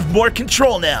it. You have more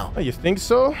control now. Oh, you think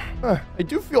so? I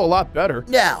do feel a lot better.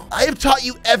 Now, I have taught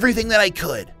you everything that I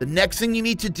could. The next thing you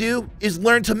need to do is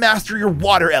learn to master your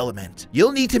water element.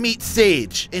 You'll need to meet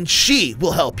Sage, and she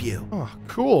will help you. Oh,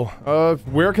 cool.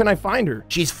 Where can I find her?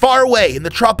 She's far away in the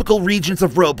tropical regions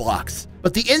of Roblox.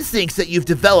 But the instincts that you've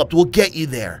developed will get you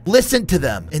there. Listen to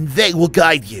them, and they will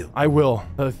guide you. I will.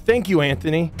 Thank you,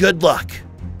 Anthony. Good luck.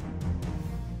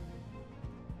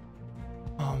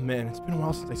 Oh, man, it's been a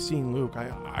while since I've seen Luke.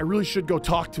 I really should go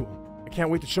talk to him. I can't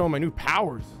wait to show him my new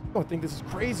powers. I don't think this is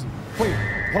crazy. Wait,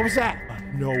 what was that?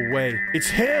 No way. It's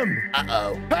him.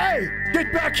 Uh-oh. Hey,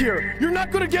 get back here. You're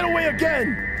not gonna get away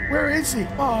again. Where is he?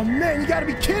 Oh, man, you gotta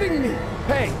be kidding me.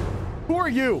 Hey, who are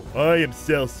you? I am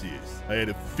Celsius. I had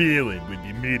a feeling we'd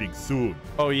be meeting soon.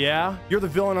 Oh, yeah? You're the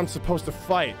villain I'm supposed to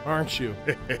fight, aren't you?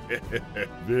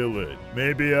 Villain.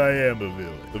 Maybe I am a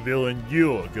villain. The villain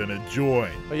you're gonna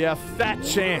join. Oh, yeah, fat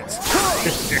chance.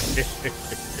 This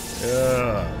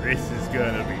is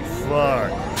gonna be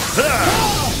fun.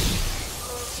 Ah!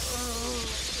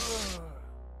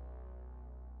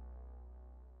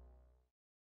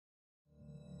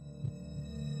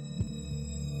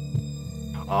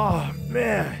 Oh,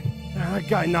 man. That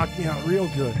guy knocked me out real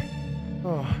good.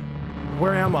 Oh,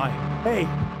 where am I? Hey,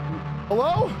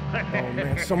 hello? Oh,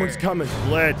 man, someone's coming.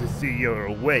 Glad to see you're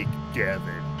awake,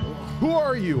 Gavin. Who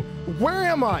are you? Where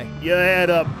am I? You're at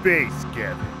our base,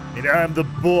 Gavin, and I'm the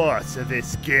boss of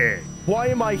this gang. Why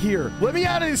am I here? Let me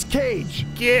out of this cage.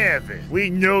 Gavin, we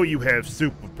know you have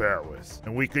superpowers,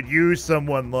 and we could use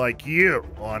someone like you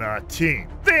on our team.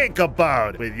 Think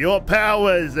about it. With your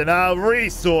powers and our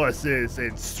resources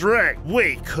and strength,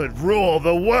 we could rule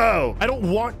the world. I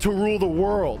don't want to rule the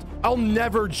world. I'll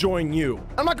never join you.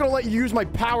 I'm not gonna let you use my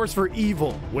powers for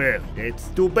evil. Well, it's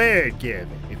too bad,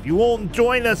 Gavin. If you won't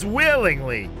join us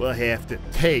willingly, we'll have to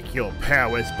take your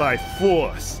powers by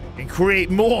force and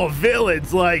create more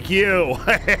villains like you.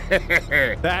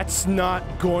 That's not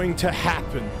going to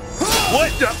happen.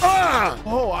 What the?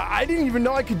 Oh, I didn't even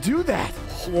know I could do that.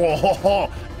 Whoa,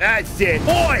 that's it.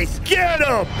 Boys, get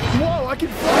him! Whoa, I can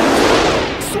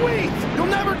fly. Sweet! You'll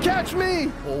never catch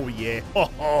me! Oh, yeah.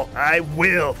 I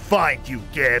will find you,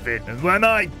 Gavin. And when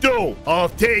I do, I'll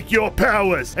take your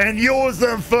powers and use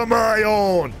them for my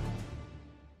own.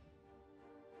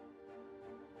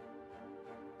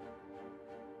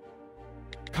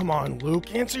 Come on,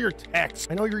 Luke. Answer your text.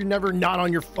 I know you're never not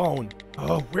on your phone.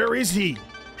 Oh, where is he?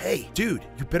 Hey, dude,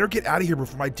 you better get out of here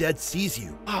before my dad sees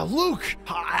you. Luke,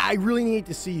 I really need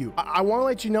to see you. I want to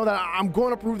let you know that I'm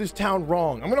going to prove this town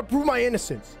wrong. I'm going to prove my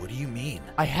innocence. What do you mean?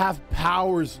 I have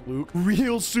powers, Luke.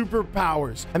 Real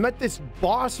superpowers. I met this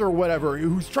boss or whatever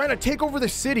who's trying to take over the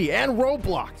city and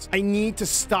Roblox. I need to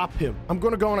stop him. I'm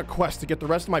going to go on a quest to get the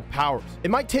rest of my powers.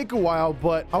 It might take a while,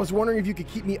 but I was wondering if you could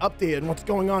keep me updated on what's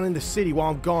going on in the city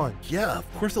while I'm gone. Yeah,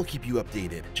 of course I'll keep you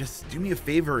updated. Just do me a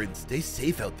favor and stay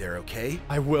safe out there, okay?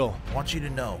 I will. I want you to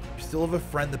know, you still have a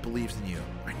friend that believes in you.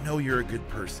 I know you're a good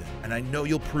person, and I know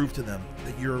you'll prove to them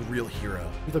that you're a real hero.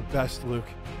 You're the best, Luke.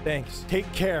 Thanks.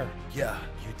 Take care. Yeah,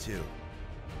 you too.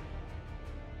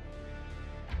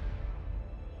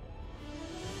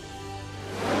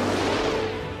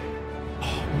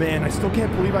 Oh, man, I still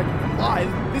can't believe I can fly.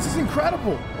 This is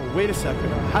incredible. Oh, wait a second.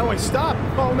 How do I stop?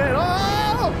 Oh, man.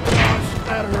 Oh! Gosh,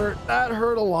 that hurt. That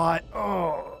hurt a lot.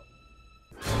 Oh.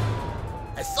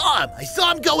 I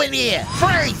saw him go in here.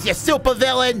 Freeze, you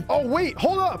supervillain. Oh, wait,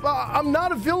 hold up. I'm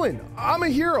not a villain. I'm a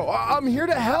hero. I'm here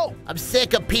to help. I'm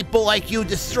sick of people like you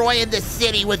destroying the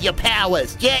city with your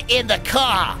powers. Get in the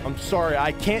car. I'm sorry.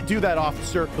 I can't do that,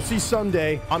 officer. We'll see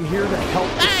someday. I'm here to help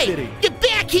the city. Hey, get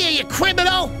back here, you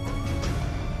criminal.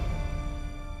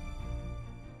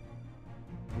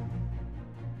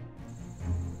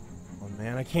 Oh,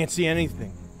 man, I can't see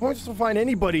anything. How am I supposed to find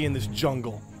anybody in this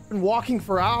jungle? I've been walking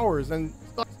for hours and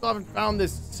still haven't found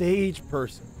this sage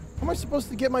person. How am I supposed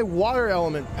to get my water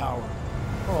element power?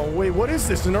 Oh, wait, what is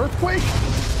this, an earthquake?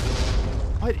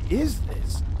 What is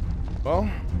this?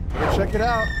 Well, better check it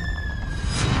out.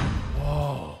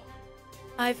 Whoa.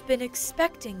 I've been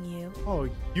expecting you. Oh,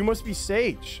 you must be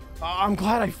Sage. I'm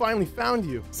glad I finally found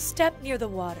you. Step near the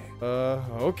water.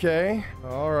 Okay.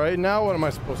 All right, now what am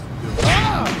I supposed to do?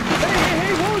 Ah!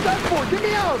 Hey, what was that for? Get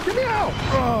me out! Get me out!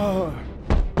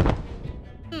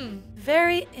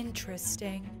 Very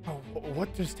interesting. Oh,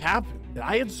 what just happened? Did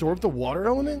I absorb the water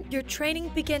element? Your training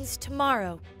begins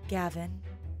tomorrow, Gavin.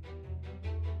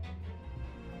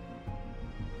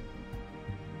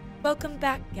 Welcome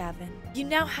back, Gavin. You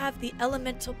now have the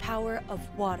elemental power of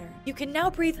water. You can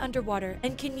now breathe underwater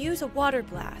and can use a water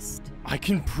blast. I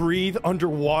can breathe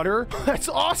underwater? That's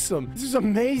awesome! This is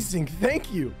amazing,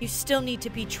 thank you! You still need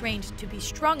to be trained to be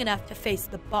strong enough to face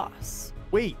the boss.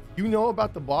 Wait, you know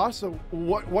about the boss? So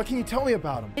what can you tell me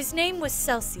about him? His name was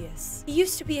Celsius. He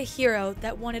used to be a hero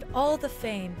that wanted all the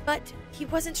fame, but he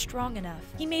wasn't strong enough.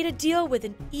 He made a deal with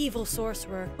an evil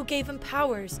sorcerer who gave him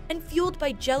powers, and fueled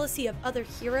by jealousy of other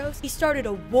heroes, he started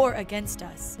a war against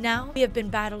us. Now, we have been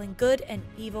battling good and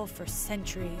evil for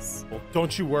centuries. Well,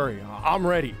 don't you worry. I'm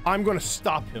ready. I'm gonna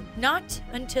stop him. Not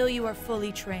until you are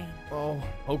fully trained. Oh,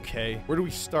 okay. Where do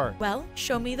we start? Well,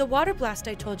 show me the water blast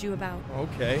I told you about.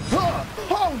 Okay.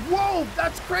 Oh, Whoa,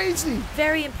 that's crazy.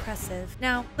 Very impressive.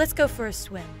 Now, let's go for a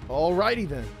swim. Alrighty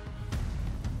then.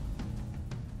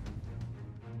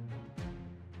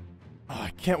 Oh, I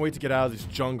can't wait to get out of this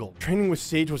jungle. Training with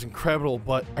Sage was incredible,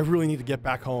 but I really need to get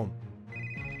back home.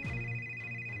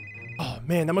 Oh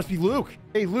man, that must be Luke.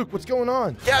 Hey Luke, what's going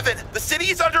on? Gavin, the city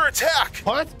is under attack.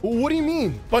 What? What do you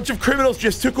mean? Bunch of criminals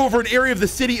just took over an area of the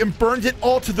city and burned it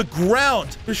all to the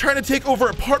ground. They're trying to take over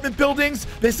apartment buildings,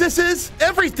 businesses,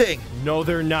 everything. No,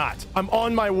 they're not. I'm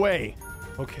on my way.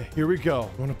 Okay, here we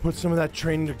go. I want to put some of that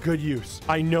training to good use.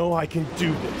 I know I can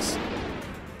do this.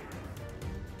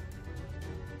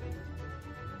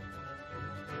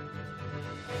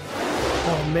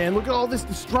 Oh man, look at all this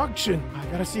destruction. I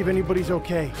gotta see if anybody's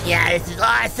okay. Yeah, this is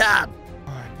awesome.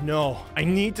 No, I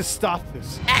need to stop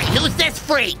this. Hey, who's this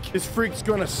freak? This freak's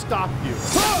gonna stop you.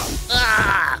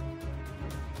 Ah!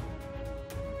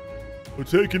 We're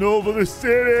taking over the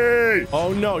city.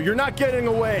 Oh no, you're not getting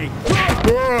away.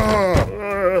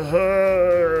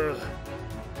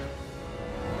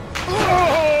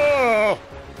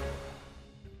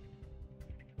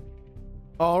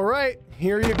 All right,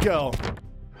 here you go.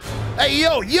 Hey,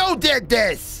 you did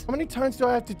this! How many times do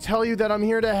I have to tell you that I'm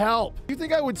here to help? You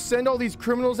think I would send all these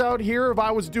criminals out here if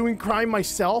I was doing crime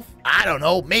myself? I don't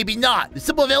know, maybe not. The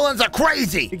supervillains are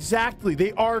crazy! Exactly,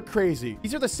 they are crazy.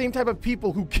 These are the same type of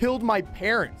people who killed my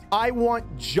parents. I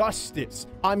want justice.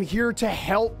 I'm here to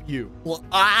help you. Well,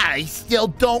 I still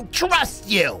don't trust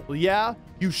you! Well, yeah,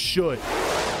 you should.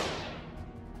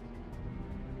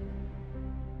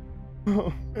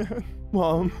 Oh, man.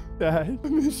 Mom, Dad, I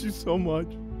miss you so much.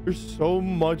 There's so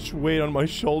much weight on my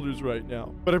shoulders right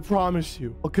now. But I promise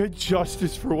you, I'll get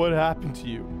justice for what happened to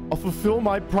you. I'll fulfill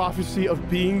my prophecy of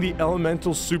being the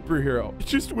elemental superhero. I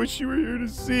just wish you were here to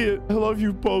see it. I love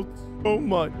you both so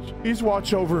much. Please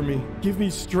watch over me. Give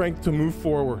me strength to move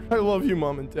forward. I love you,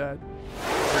 Mom and Dad.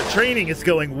 Your training is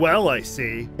going well, I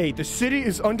see. Hey, the city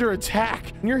is under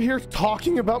attack. And you're here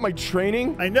talking about my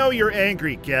training? I know you're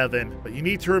angry, Gavin, but you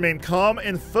need to remain calm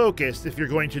and focused if you're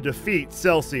going to defeat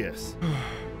Celsius.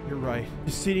 You're right.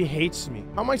 The city hates me.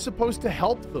 How am I supposed to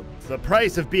help them? It's the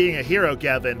price of being a hero,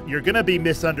 Gavin. You're gonna be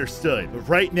misunderstood. But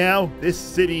right now, this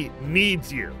city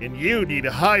needs you, and you need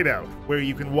a hideout where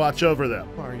you can watch over them.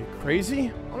 Are you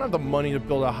crazy? I don't have the money to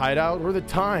build a hideout or the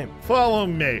time. Follow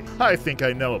me. I think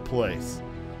I know a place.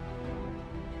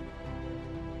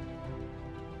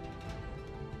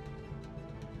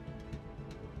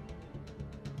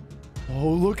 Oh,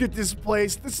 look at this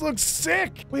place. This looks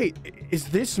sick. Wait, is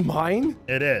this mine?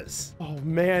 It is. Oh,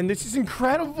 man, this is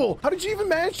incredible. How did you even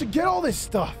manage to get all this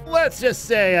stuff? Let's just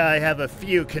say I have a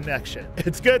few connections.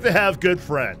 It's good to have good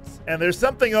friends. And there's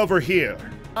something over here.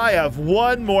 I have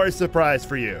one more surprise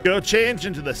for you. Go change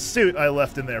into the suit I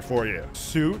left in there for you.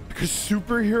 Suit? Like a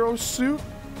superhero suit?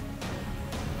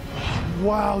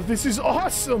 Wow, this is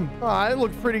awesome. I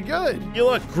look pretty good. You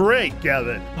look great,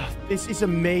 Gavin. This is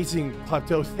amazing,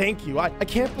 Klepto. Thank you. I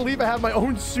can't believe I have my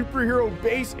own superhero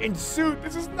base and suit.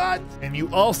 This is nuts. And you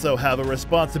also have a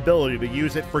responsibility to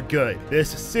use it for good. This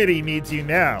city needs you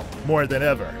now, more than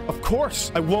ever. Of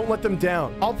course, I won't let them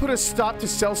down. I'll put a stop to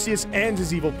Celsius and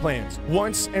his evil plans,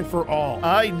 once and for all.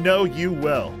 I know you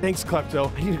will. Thanks,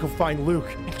 Klepto. I need to go find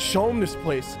Luke and show him this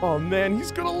place. Oh, man,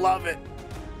 he's gonna love it.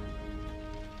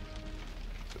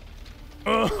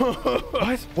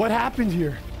 What? What happened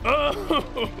here?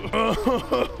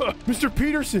 Mr.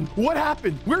 Peterson, what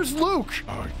happened? Where's Luke?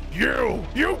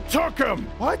 You took him.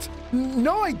 What?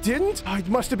 No, I didn't. It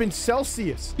must have been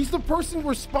Celsius. He's the person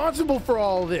responsible for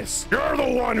all of this. You're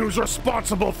the one who's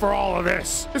responsible for all of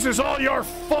this. This is all your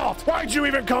fault. Why'd you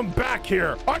even come back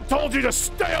here? I told you to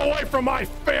stay away from my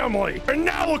family. And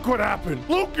now look what happened.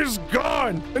 Luke is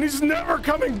gone, and he's never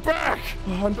coming back.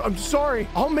 I'm sorry.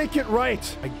 I'll make it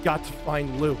right. I got to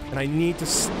find Luke, and I need to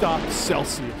stop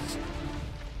Celsius.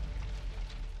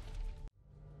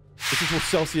 This is where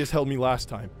Celsius held me last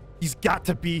time. He's got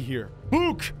to be here.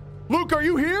 Luke! Luke, are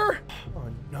you here? Oh,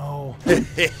 no.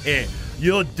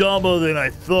 You're dumber than I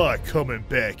thought coming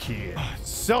back here.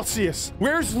 Celsius,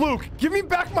 where's Luke? Give me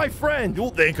back my friend.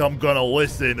 You think I'm gonna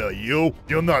listen to you?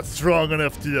 You're not strong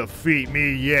enough to defeat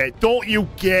me yet. Don't you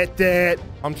get that?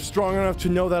 I'm strong enough to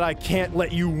know that I can't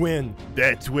let you win.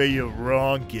 That's where you're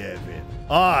wrong, Gavin.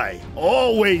 I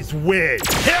always win.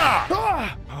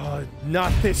 Yeah!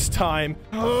 Not this time.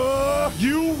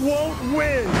 You won't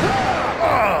win.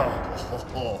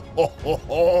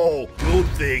 You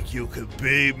think you can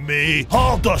beat me?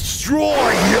 I'll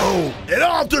destroy you, and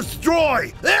I'll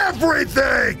destroy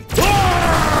everything.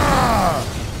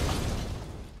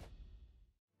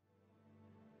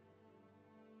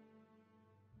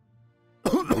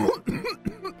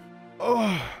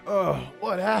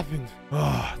 What happened?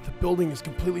 The building is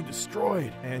completely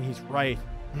destroyed. And he's right.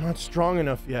 I'm not strong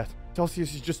enough yet.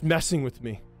 Celsius is just messing with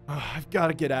me. I've got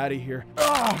to get out of here.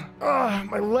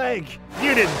 My leg.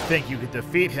 You didn't think you could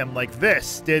defeat him like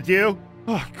this, did you?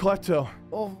 Klepto.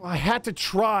 Oh, I had to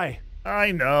try.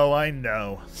 I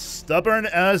know. Stubborn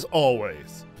as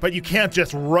always. But you can't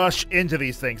just rush into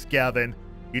these things, Gavin.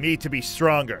 You need to be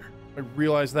stronger. I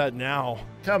realize that now.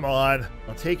 Come on.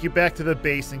 I'll take you back to the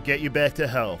base and get you back to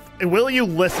health. And will you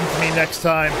listen to me next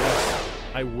time? Yes,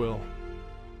 I will.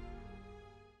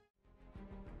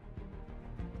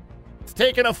 It's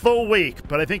taken a full week,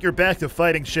 but I think you're back to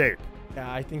fighting shape.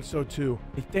 Yeah, I think so too.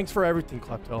 Hey, thanks for everything,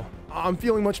 Klepto. I'm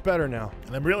feeling much better now.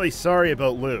 And I'm really sorry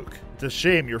about Luke. It's a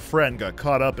shame your friend got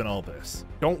caught up in all this.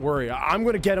 Don't worry, I'm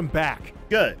gonna get him back.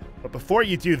 Good. But before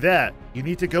you do that, you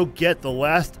need to go get the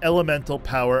last elemental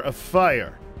power of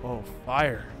fire. Oh,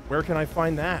 fire. Where can I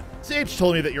find that? Sage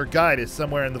told me that your guide is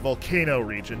somewhere in the volcano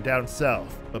region down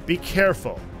south. But be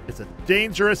careful. It's a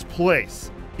dangerous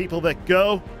place. People that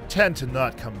go tend to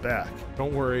not come back.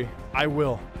 Don't worry, I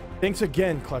will. Thanks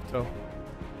again, Klepto.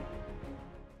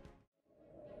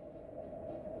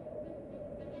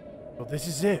 Well, this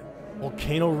is it.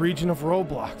 Volcano region of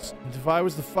Roblox. And if I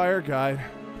was the fire guide,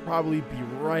 I'd probably be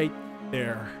right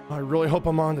there. I really hope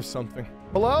I'm onto something.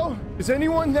 Hello? Is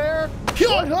anyone there?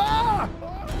 What? Ah!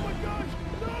 Oh my gosh,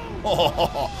 no!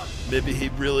 Oh, maybe he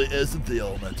really isn't the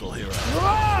elemental hero.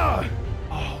 Ah!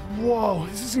 Oh, whoa,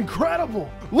 this is incredible.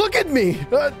 Look at me.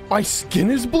 My skin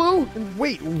is blue? And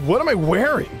wait, what am I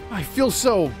wearing? I feel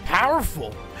so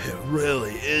powerful. It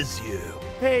really is you.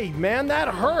 Hey, man, that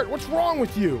hurt. What's wrong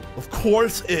with you? Of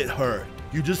course it hurt.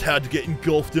 You just had to get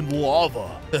engulfed in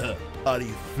lava. How do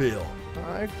you feel?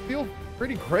 I feel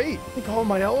pretty great. I think all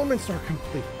my elements are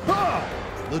complete. Ah!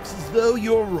 It looks as though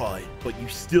you're right, but you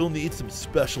still need some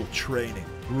special training,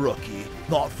 rookie.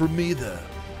 Not from me, though,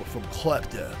 but from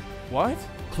Klepto. What?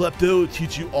 Klepto will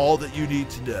teach you all that you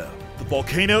need to know. The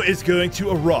volcano is going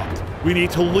to erupt. We need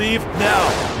to leave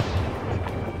now.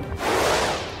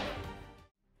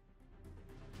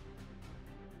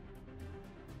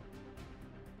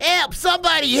 Help!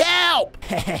 Somebody help!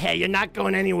 You're not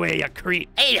going anywhere, you creep.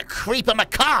 Ain't a creep, I'm a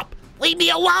cop! Leave me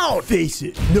alone! Face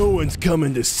it, no one's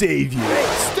coming to save you. Hey,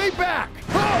 stay back!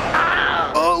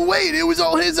 Oh, wait, it was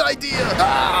all his idea.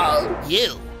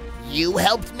 You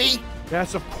helped me?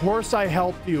 Yes, of course I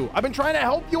helped you. I've been trying to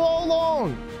help you all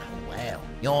along.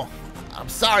 Well, I'm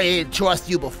sorry I didn't trust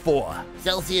you before.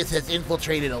 Celsius has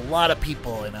infiltrated a lot of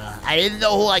people, and I didn't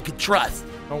know who I could trust.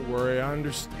 Don't worry, I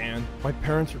understand. My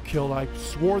parents were killed. I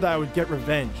swore that I would get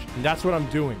revenge, and that's what I'm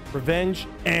doing. Revenge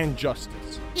and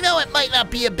justice. You know, it might not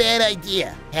be a bad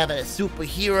idea. Having a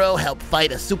superhero help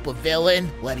fight a supervillain.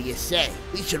 What do you say?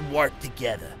 We should work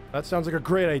together. That sounds like a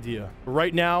great idea. But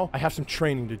right now, I have some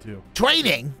training to do.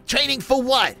 Training? Training for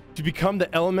what? To become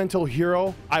the elemental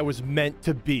hero I was meant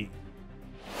to be.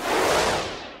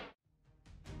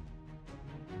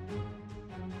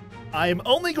 I am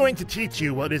only going to teach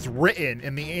you what is written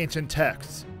in the ancient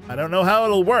texts. I don't know how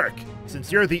it'll work,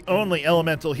 since you're the only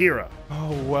elemental hero.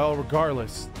 Oh, well,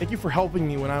 regardless. Thank you for helping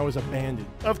me when I was abandoned.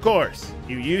 Of course.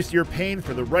 You used your pain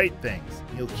for the right things.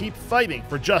 You'll keep fighting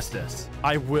for justice.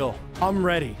 I will. I'm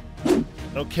ready.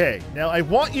 Okay, now I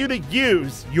want you to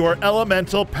use your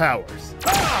elemental powers.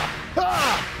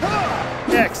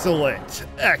 Excellent,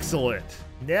 excellent.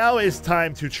 Now is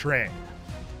time to train.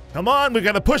 Come on, we're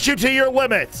gonna push you to your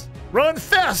limits. Run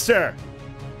faster!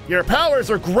 Your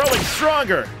powers are growing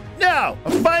stronger. Now,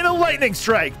 a final lightning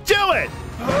strike. Do it!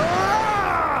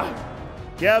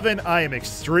 Gavin, I am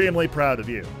extremely proud of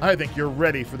you. I think you're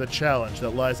ready for the challenge that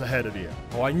lies ahead of you.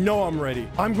 Oh, I know I'm ready.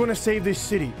 I'm gonna save this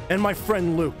city and my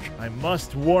friend Luke. I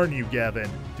must warn you, Gavin,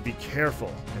 to be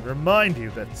careful and remind you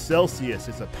that Celsius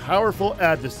is a powerful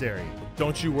adversary.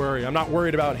 Don't you worry, I'm not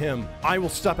worried about him. I will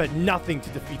stop at nothing to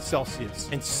defeat Celsius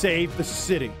and save the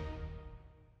city.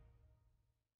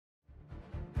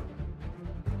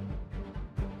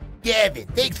 Gavin,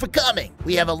 thanks for coming.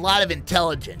 We have a lot of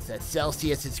intelligence that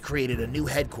Celsius has created a new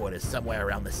headquarters somewhere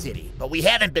around the city, but we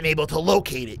haven't been able to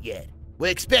locate it yet. We're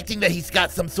expecting that he's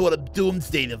got some sort of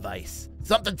doomsday device,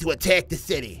 something to attack the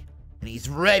city, and he's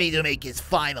ready to make his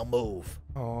final move.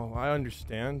 Oh, I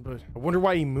understand, but I wonder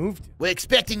why he moved it. We're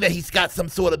expecting that he's got some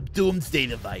sort of doomsday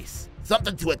device,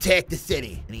 something to attack the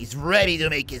city, and he's ready to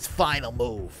make his final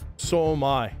move. So am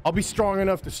I. I'll be strong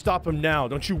enough to stop him now,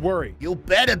 don't you worry. You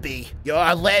better be. You're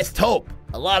our last hope.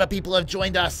 A lot of people have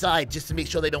joined our side just to make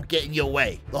sure they don't get in your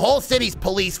way. The whole city's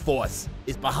police force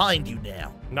is behind you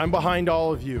now. And I'm behind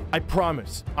all of you. I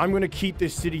promise. I'm gonna keep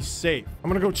this city safe. I'm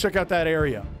gonna go check out that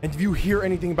area. And if you hear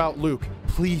anything about Luke,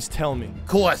 please tell me.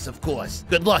 Of course.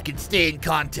 Good luck and stay in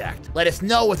contact. Let us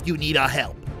know if you need our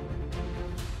help.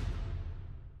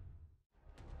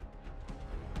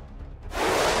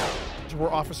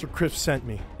 Where Officer Chris sent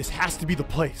me. This has to be the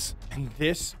place. And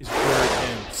this is where it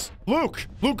ends. Luke!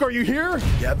 Luke, are you here?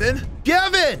 Gavin?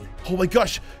 Gavin! Oh my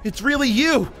gosh, it's really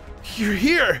you. You're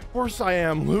here. Of course I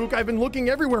am, Luke. I've been looking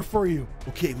everywhere for you.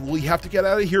 Okay, well, we have to get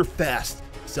out of here fast.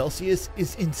 Celsius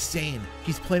is insane.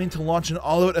 He's planning to launch an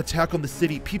all-out attack on the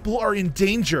city. People are in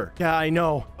danger. Yeah, I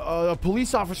know. A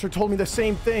police officer told me the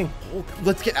same thing. Oh,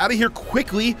 let's get out of here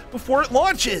quickly before it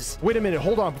launches. Wait a minute,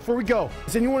 hold on. Before we go,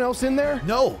 is anyone else in there?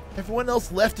 No, everyone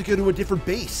else left to go to a different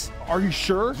base. Are you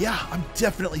sure? Yeah, I'm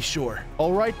definitely sure.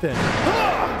 All right then.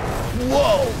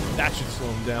 Whoa! That should slow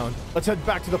him down. Let's head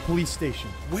back to the police station.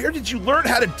 Where did you learn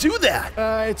how to do that?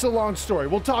 It's a long story.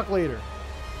 We'll talk later.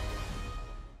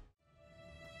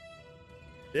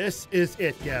 This is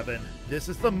it, Gavin. This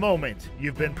is the moment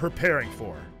you've been preparing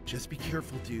for. Just be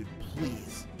careful, dude.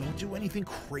 Please. Don't do anything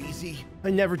crazy.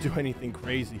 I never do anything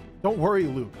crazy. Don't worry,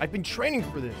 Luke. I've been training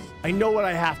for this. I know what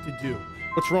I have to do.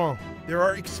 What's wrong? There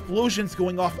are explosions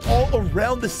going off all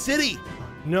around the city.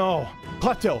 No.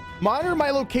 Plateau, monitor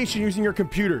my location using your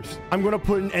computers. I'm going to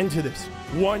put an end to this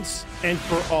once and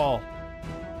for all.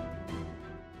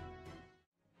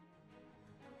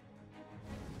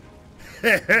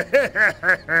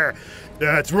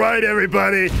 That's right,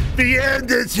 everybody. The end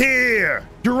is here.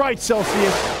 You're right,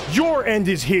 Celsius. Your end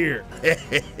is here.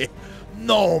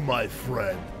 No, my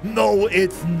friend. No,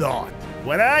 it's not.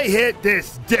 When I hit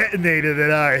this detonator that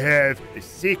I have, the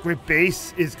secret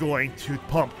base is going to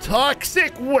pump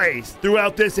toxic waste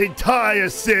throughout this entire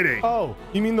city. Oh,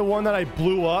 you mean the one that I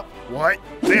blew up? What?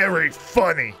 Very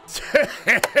funny.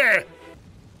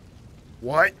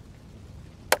 What?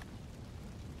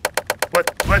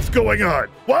 What's going on?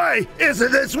 Why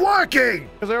isn't this working?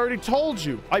 Because I already told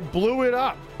you. I blew it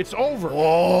up. It's over.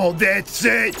 Oh, that's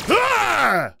it.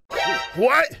 Ah!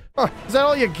 What? Is that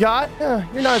all you got?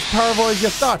 You're not as powerful as you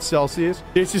thought, Celsius.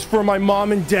 This is for my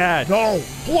mom and dad. No,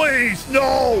 please,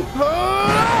 no.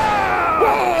 Ah!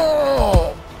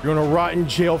 You're gonna rot in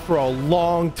jail for a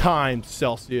long time,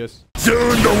 Celsius.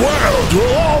 Soon the world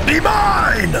will all be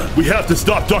mine! We have to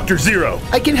stop Dr. Zero.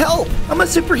 I can help. I'm a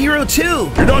superhero too.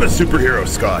 You're not a superhero,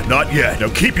 Scott. Not yet. Now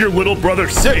keep your little brother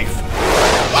safe.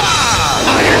 Ah!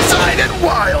 Ironside and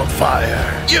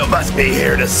Wildfire! You must be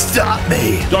here to stop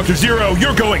me. Dr. Zero,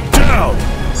 you're going down!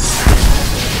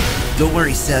 Don't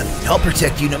worry, Seth. I'll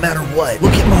protect you no matter what.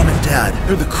 Look at Mom and Dad.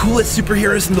 They're the coolest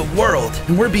superheroes in the world,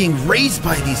 and we're being raised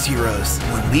by these heroes.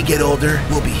 When we get older,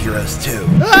 we'll be heroes too.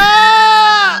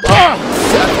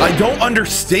 Seth, I don't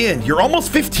understand. You're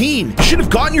almost 15. You should have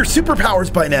gotten your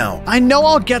superpowers by now. I know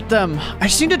I'll get them. I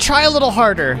just need to try a little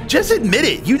harder. Just admit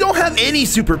it. You don't have any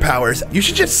superpowers. You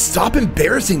should just stop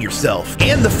embarrassing yourself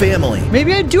and the family.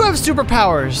 Maybe I do have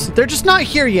superpowers. They're just not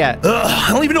here yet. Ugh, I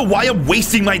don't even know why I'm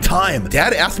wasting my time.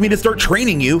 Dad asked me to start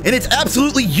training you, and it's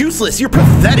absolutely useless. You're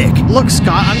pathetic. Look,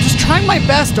 Scott, I'm just trying my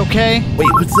best, okay?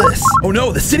 Wait, what's this? Oh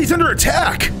no, the city's under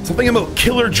attack. Something about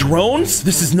killer drones?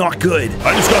 This is not good.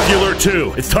 I just got the alert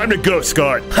too. It's time to go,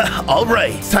 Scott. All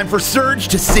right, it's time for Surge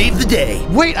to save the day.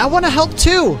 Wait, I want to help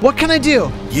too. What can I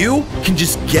do? You can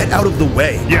just get out of the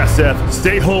way. Yeah, Seth.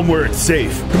 Stay home where it's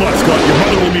safe. Come on, Scott. Your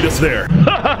mother will meet us there.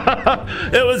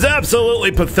 It was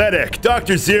absolutely pathetic.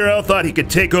 Dr. Zero thought he could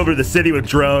take over the city with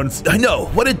drones. I know.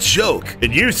 What a joke.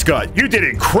 And you, Scott, you did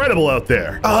incredible out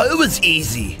there. It was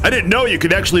easy. I didn't know you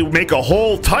could actually make a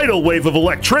whole tidal wave of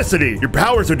electricity. Your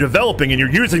powers are developing and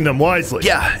you're using them wisely.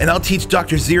 Yeah, and I'll teach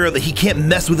Dr. Zero that he can't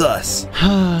mess with us.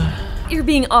 You're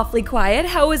being awfully quiet.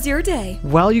 How was your day?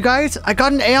 Well, you guys, I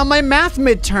got an A on my math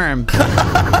midterm.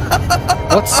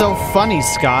 What's so funny,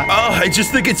 Scott? I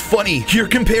just think it's funny. You're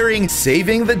comparing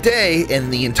saving the day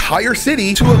and the entire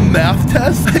city to a math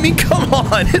test? I mean, come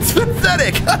on. It's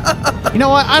pathetic. You know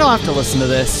what? I don't have to listen to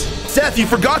this. Seth, you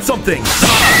forgot something.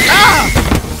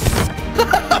 Ah!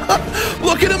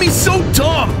 Look at him, he's so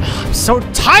dumb. I'm so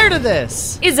tired of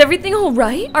this. Is everything all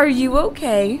right? Are you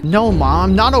okay? No,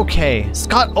 Mom, not okay.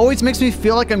 Scott always makes me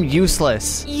feel like I'm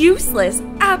useless. Useless?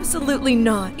 Absolutely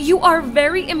not. You are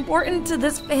very important to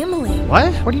this family.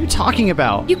 What? What are you talking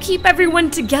about? You keep everyone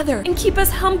together and keep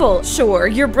us humble. Sure,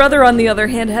 your brother on the other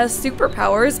hand has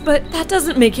superpowers, but that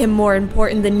doesn't make him more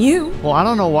important than you. Well, I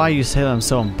don't know why you say that I'm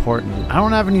so important. I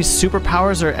don't have any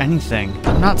superpowers or anything.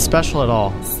 I'm not special at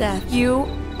all. Seth, you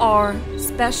are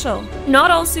special.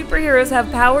 Not all superheroes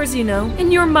have powers, you know,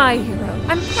 and you're my hero.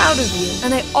 I'm proud of you,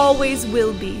 and I always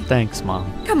will be. Thanks,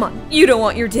 Mom. Come on, you don't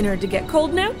want your dinner to get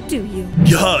cold now, do you?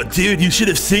 Yo, dude, you should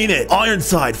have seen it.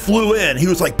 Ironside flew in. He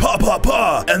was like, pa, pa,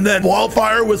 pa. And then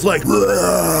Wildfire was like,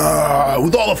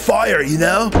 with all the fire, you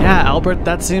know? Yeah, Albert,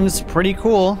 that seems pretty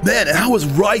cool. Man, and I was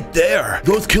right there.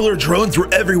 Those killer drones were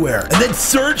everywhere. And then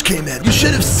Surge came in. You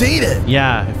should have seen it.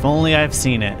 Yeah, if only I've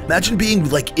seen it. Imagine being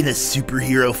like in a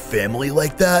superhero family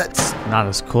like that. It's not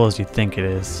as cool as you think it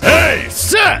is. Hey,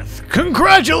 Seth!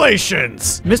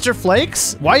 Congratulations! Mr.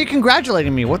 Flakes? Why are you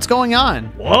congratulating me? What's going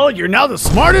on? Well, you're now the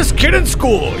smartest kid in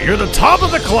school. You're the top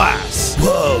of the class.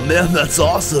 Whoa, man, that's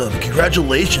awesome.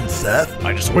 Congratulations, Seth.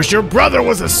 I just wish your brother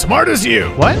was as smart as you.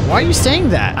 What? Why are you saying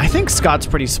that? I think Scott's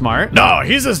pretty smart. No,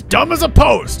 he's as dumb as a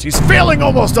post. He's failing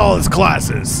almost all his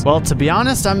classes. Well, to be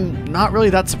honest, I'm not really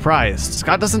that surprised.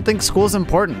 Scott doesn't think school's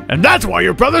important. And that's why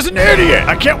your brother's an idiot.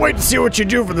 I can't wait to see what you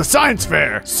do for the science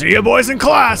fair. See you boys in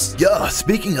class. Yo,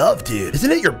 speaking of, dude,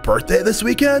 isn't it your birthday this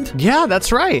weekend? Yeah,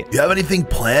 that's right. You have anything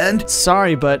planned?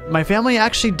 Sorry, but my family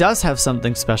actually does have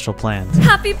something special planned.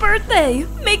 Happy birthday!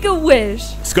 Make a wish.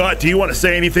 Scott, do you want to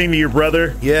say anything to your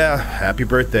brother? Yeah, happy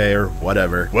birthday or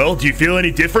whatever. Well, do you feel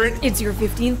any different? It's your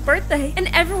 15th birthday, and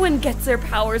everyone gets their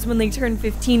powers when they turn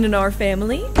 15 in our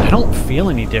family. I don't feel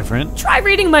any different. Try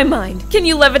reading my mind. Can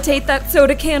you levitate that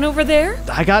soda can over there?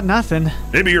 I got nothing.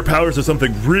 Maybe your powers are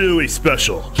something really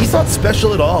special. He's not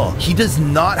special at all. He does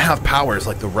not have powers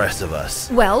like the rest of us.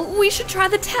 Well, we should try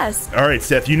the test. All right,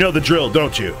 Seth, you know the drill,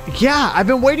 don't you? Yeah, I've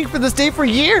been waiting for this day for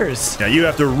years. Now you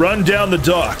have to run down the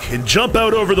dock and jump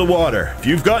out over the water. If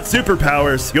you've got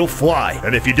superpowers, you'll fly.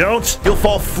 And if you don't, You'll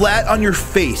fall flat on your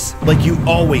face like you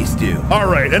always do. all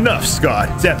right, enough,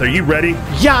 Scott. Seth, are you ready?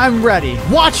 Yeah, I'm ready.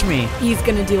 Watch me. He's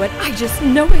gonna do it. I just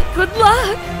know it. Good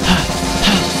luck.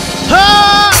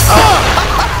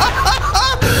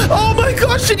 Oh my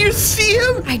gosh, did you see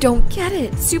him? I don't get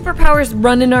it. Superpowers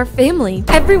run in our family.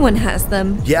 Everyone has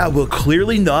them. Yeah, well,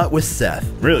 clearly not with Seth.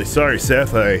 Really sorry,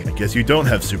 Seth. I guess you don't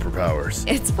have superpowers.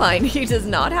 It's fine. He does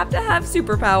not have to have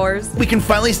superpowers. We can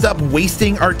finally stop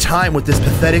wasting our time with this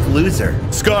pathetic loser.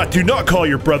 Scott, do not call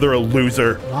your brother a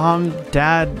loser. Mom,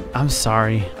 Dad, I'm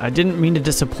sorry. I didn't mean to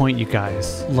disappoint you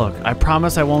guys. Look, I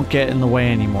promise I won't get in the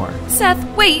way anymore. Seth,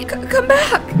 wait. Come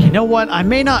back. You know what? I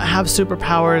may not have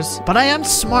superpowers, but I am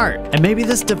smart. And maybe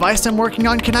this device I'm working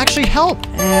on can actually help.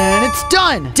 And it's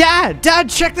done. Dad,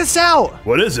 check this out.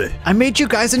 What is it? I made you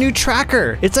guys a new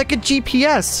tracker. It's like a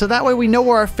GPS, so that way we know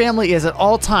where our family is at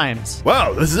all times.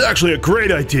 Wow, this is actually a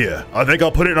great idea. I think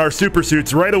I'll put it in our super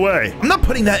suits right away. I'm not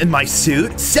putting that in my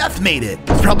suit. Seth made it.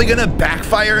 It's probably gonna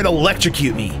backfire and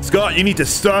electrocute me. Scott, you need to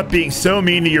stop being so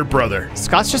mean to your brother.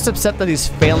 Scott's just upset that he's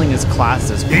failing his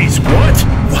classes. He's what?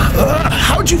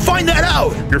 How'd you find that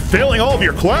out? You're failing all of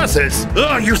your classes.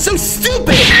 Ugh, you're so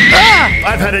stupid!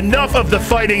 I've had enough of the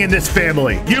fighting in this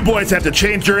family. You boys have to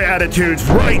change your attitudes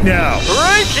right now.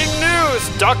 Breaking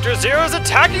news! Dr. Zero's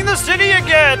attacking the city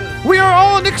again! We are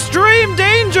all in extreme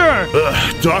danger!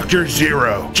 Ugh, Dr.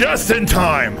 Zero. Just in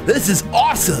time. This is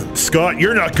awesome! Scott,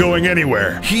 you're not going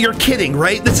anywhere. You're kidding,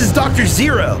 right? This is Dr.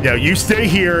 Zero. Now you stay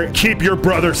here and keep your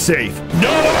brother safe.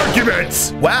 No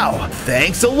arguments! Wow,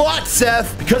 thanks a lot,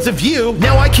 Seth. Because of you,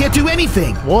 now I can't do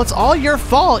anything. Well, it's all your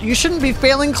fault. You shouldn't be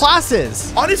failing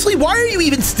classes. Honestly, why are you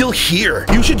even still here?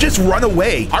 You should just run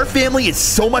away. Our family is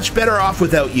so much better off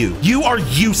without you. You are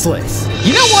useless.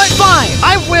 You know what? Fine,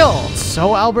 I will.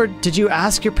 So, Albert, did you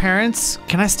ask your parents?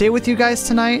 Can I stay with you guys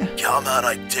tonight? Yeah, man,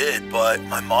 I did, but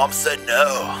my mom said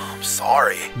no. I'm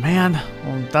sorry. Man,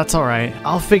 well, that's all right.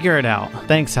 I'll figure it out.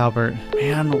 Thanks, Albert.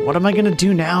 Man, what am I gonna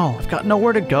do now? I've got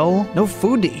nowhere to go. No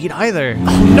food to eat either.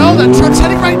 Oh no, that truck's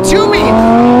heading right to me!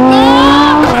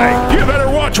 Ah! Hey, you better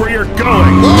watch where you're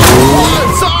going.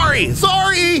 Sorry!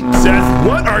 Seth,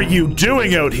 what are you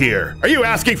doing out here? Are you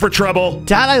asking for trouble?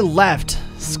 Dad, I left.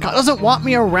 Scott doesn't want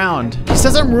me around. He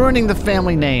says I'm ruining the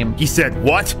family name. He said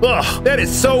what? Ugh, that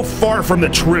is so far from the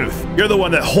truth. You're the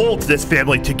one that holds this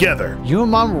family together. You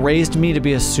and Mom raised me to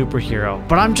be a superhero,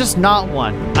 but I'm just not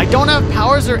one. I don't have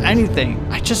powers or anything.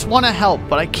 I just want to help,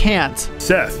 but I can't.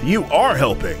 Seth, you are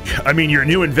helping. I mean, your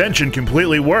new invention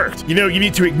completely worked. You know, you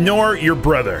need to ignore your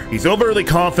brother. He's overly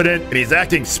confident and he's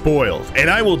acting spoiled, and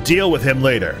I will deal with him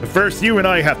later. But first, you and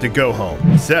I have to go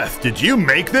home. Seth, did you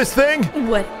make this thing?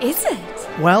 What is it?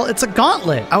 Well, it's a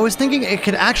gauntlet. I was thinking it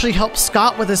could actually help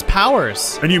Scott with his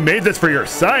powers. And you made this for your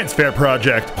science fair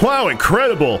project. Wow,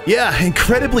 incredible. Yeah,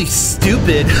 incredibly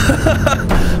stupid.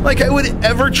 Like I would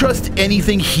ever trust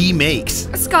anything he makes.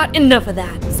 Scott, enough of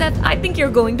that. Seth, I think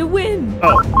you're going to win.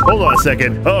 Oh, hold on a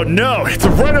second. Oh no, it's a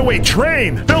runaway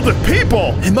train filled with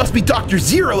people. It must be Dr.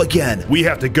 Zero again. We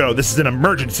have to go. This is an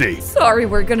emergency. Sorry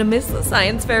we're gonna miss the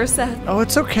science fair, Seth. Oh,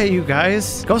 it's okay, you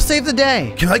guys. Go save the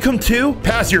day. Can I come too?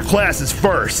 Pass your classes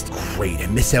first. Great, I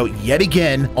miss out yet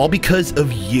again, all because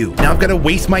of you. Now I've got to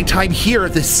waste my time here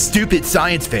at this stupid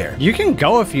science fair. You can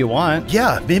go if you want.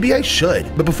 Yeah, maybe I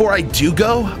should. But before I do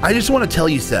go, I just want to tell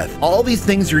you, Seth, all these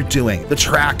things you're doing, the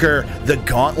tracker, the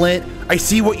gauntlet, I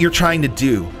see what you're trying to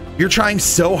do. You're trying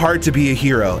so hard to be a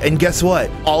hero, and guess what?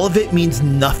 All of it means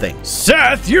nothing.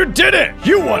 Seth, you did it!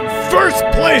 You won first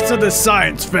place at the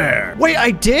science fair! Wait, I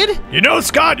did? You know,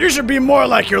 Scott, you should be more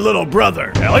like your little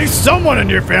brother. At least someone in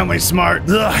your family's smart.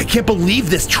 Ugh, I can't believe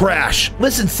this trash.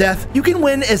 Listen, Seth, you can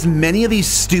win as many of these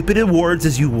stupid awards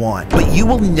as you want, but you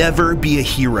will never be a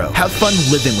hero. Have fun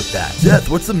living with that. Seth,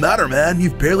 what's the matter, man?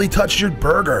 You've barely touched your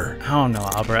burger. I don't know,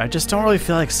 Albert. I just don't really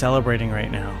feel like celebrating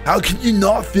right now. How can you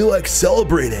not feel like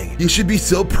celebrating? You should be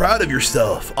so proud of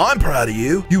yourself. I'm proud of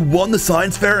you. You won the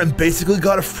science fair and basically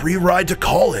got a free ride to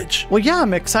college. Well, yeah,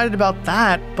 I'm excited about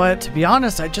that, but to be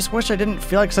honest, I just wish I didn't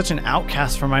feel like such an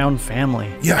outcast from my own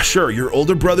family. Yeah, sure, your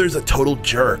older brother's a total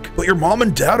jerk, but your mom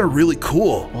and dad are really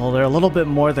cool. Well, they're a little bit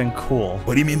more than cool.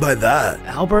 What do you mean by that?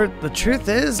 Albert, the truth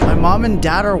is, my mom and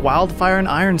dad are Wildfire and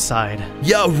Ironside.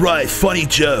 Yeah, right, funny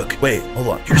joke. Wait, hold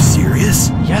on, you're serious?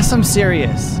 Yes, I'm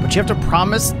serious, but you have to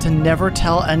promise to never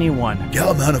tell anyone.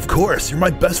 Yeah, man, of course. You're my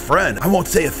best friend. I won't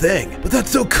say a thing. But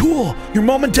that's so cool. Your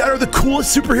mom and dad are the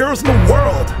coolest superheroes in the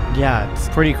world. Yeah, it's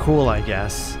pretty cool, I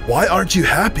guess. Why aren't you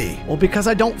happy? Well, because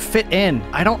I don't fit in.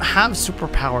 I don't have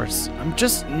superpowers. I'm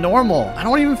just normal. I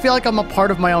don't even feel like I'm a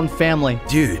part of my own family.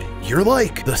 Dude, you're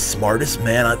like the smartest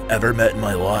man I've ever met in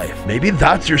my life. Maybe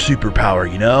that's your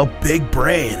superpower, you know? Big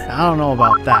brain. I don't know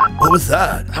about that. What was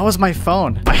that? That was my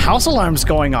phone. My house alarm's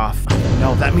going off. Oh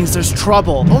no, that means there's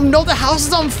trouble. Oh no, the house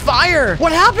is on fire.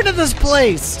 What happened to this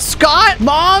place? Scott?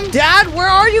 Mom? Dad? Where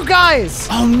are you guys?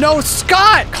 Oh no,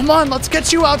 Scott! Come on, let's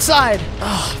get you outside.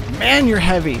 Oh man, you're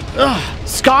heavy. Ugh.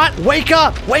 Scott, wake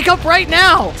up! Wake up right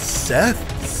now! Seth,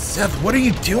 what are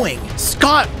you doing?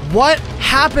 Scott, what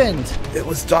happened? It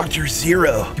was Dr.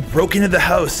 Zero. He broke into the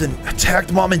house and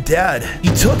attacked mom and dad.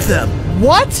 He took them.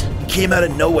 What? He came out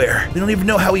of nowhere. We don't even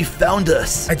know how he found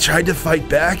us. I tried to fight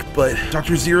back, but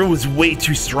Dr. Zero was way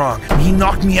too strong. He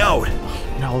knocked me out.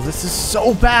 No, this is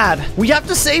so bad. We have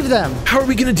to save them. How are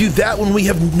we gonna do that when we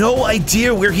have no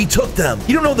idea where he took them?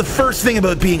 You don't know the first thing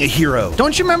about being a hero.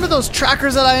 Don't you remember those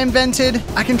trackers that I invented?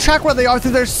 I can track where they are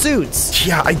through their suits.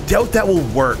 Yeah, I doubt that will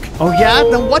work. Oh yeah?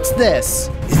 Then what's this?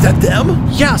 Is that them?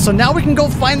 Yeah, so now we can go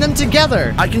find them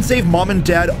together. I can save mom and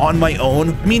dad on my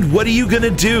own. I mean, what are you gonna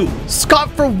do?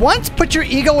 Scott, for once, put your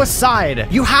ego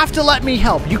aside. You have to let me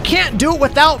help. You can't do it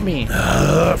without me.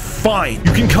 Fine.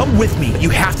 You can come with me. You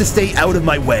have to stay out of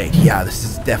my way. Yeah, this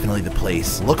is definitely the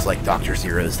place. Looks like Dr.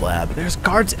 Zero's lab. There's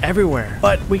guards everywhere,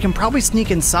 but we can probably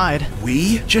sneak inside.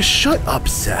 We? Just shut up,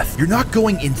 Seth. You're not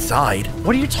going inside.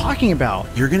 What are you talking about?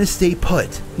 You're gonna stay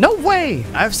put. No way!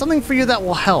 I have something for you that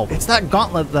will help. It's that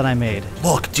gauntlet that I made.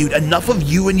 Look, dude, enough of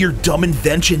you and your dumb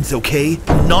inventions, okay?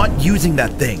 I'm not using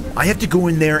that thing. I have to go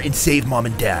in there and save mom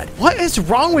and dad. What is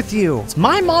wrong with you? It's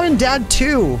my mom and dad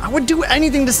too. I would do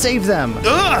anything to save them.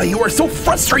 Ugh, you are so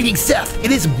frustrating, Seth.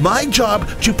 It is my job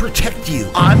to protect you.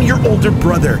 I'm your older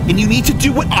brother, and you need to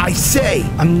do what I say.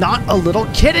 I'm not a little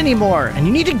kid anymore, and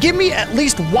you need to give me at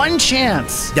least one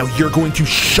chance. Now you're going to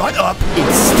shut up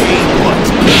and stay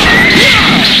put.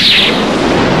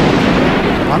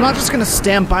 I'm not just gonna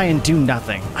stand by and do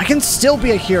nothing. I can still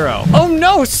be a hero. Oh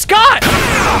no, Scott!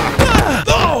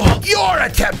 Oh, your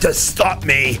attempt to stop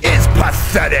me is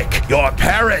pathetic. Your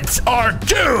parents are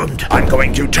doomed. I'm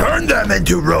going to turn them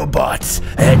into robots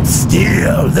and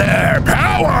steal their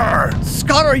power.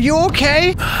 Scott, are you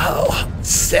okay? Oh,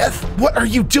 Seth, what are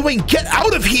you doing? Get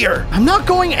out of here. I'm not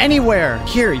going anywhere.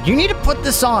 Here, you need to put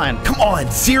this on. Come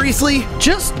on, seriously?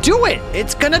 Just do it.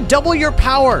 It's gonna double your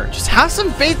power. Just have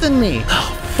some faith in me.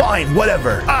 Fine,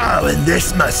 whatever. Oh, and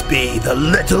this must be the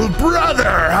little brother,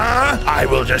 huh? I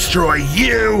will destroy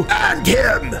you and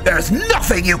him. There's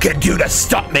nothing you can do to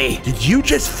stop me. Did you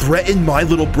just threaten my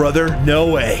little brother? No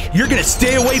way. You're gonna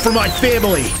stay away from my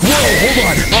family. Whoa, hold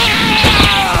on.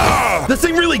 Ah! This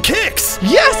thing really kicks.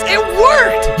 Yes, it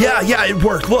worked! Yeah, it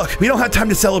worked. Look, we don't have time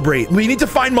to celebrate. We need to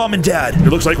find Mom and Dad. It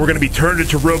looks like we're gonna be turned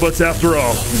into robots after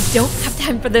all. We don't have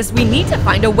time for this. We need to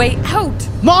find a way out.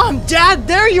 Mom, Dad,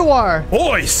 there you are!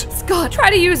 Boys! Scott,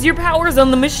 try to use your powers on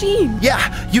the machine.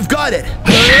 Yeah, you've got it.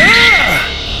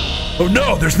 Oh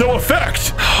no, there's no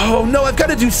effect. Oh no, I've got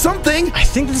to do something. I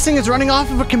think this thing is running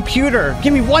off of a computer.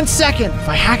 Give me 1 second. If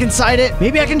I hack inside it,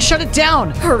 maybe I can shut it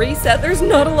down. Hurry, Seth, there's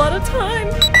not a lot of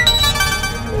time.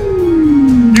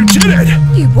 You did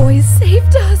it! You boys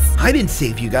saved us. I didn't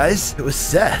save you guys. It was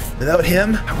Seth. Without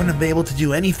him, I wouldn't have been able to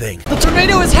do anything. The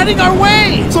tornado is heading our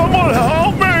way! Someone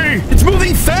help me! It's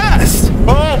moving fast!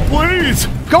 Oh, please!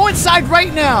 Go inside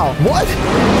right now! What?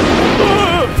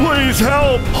 Please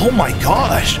help! Oh my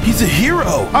gosh, he's a hero!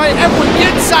 Alright, everyone,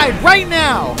 get inside right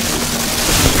now!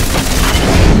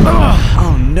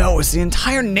 Oh no, is the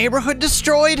entire neighborhood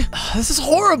destroyed? This is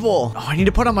horrible. Oh, I need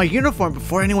to put on my uniform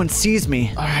before anyone sees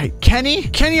me. Alright, Kenny?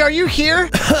 Kenny, are you here?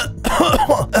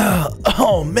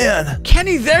 Oh man.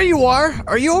 Kenny, there you are.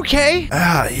 Are you okay?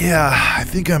 Yeah, I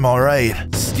think I'm alright.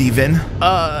 Steven?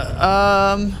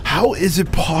 How is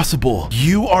it possible?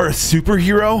 You are a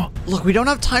superhero? Look, we don't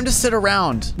have time to sit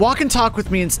around. Walk and talk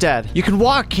with me instead. You can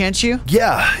walk, can't you?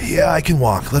 Yeah, I can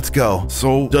walk. Let's go.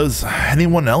 So, does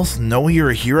anyone else know you're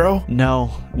a hero?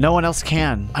 No, no one else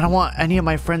can. I don't want any of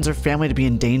my friends or family to be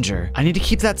in danger. I need to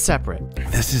keep that separate.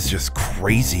 This is just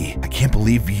crazy. I can't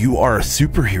believe you are a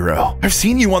superhero. I've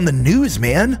seen you on the news,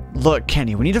 man. Look,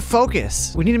 Kenny, we need to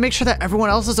focus. We need to make sure that everyone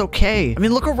else is okay. I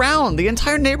mean, look around. The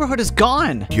entire neighborhood is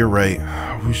gone. You're right.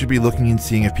 We should be looking and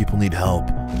seeing if people need help.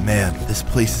 Man, this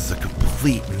place is a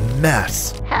complete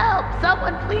mess. Help!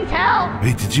 Someone please help!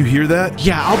 Wait, did you hear that?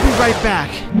 Yeah, I'll be right back.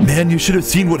 Man, you should have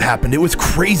seen what happened. It was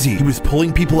crazy. He was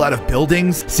pulling people out of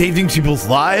buildings, saving people's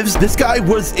lives. This guy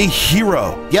was a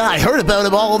hero. Yeah, I heard about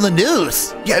him all on the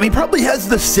news. Yeah, and he probably has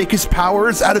the sickest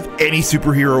powers out of any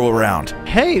superhero around.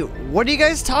 Hey, what are you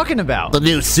guys talking about? The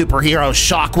new superhero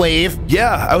Shockwave.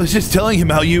 Yeah, I was just telling him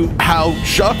how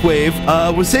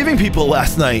Shockwave was saving people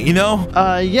last night, you know?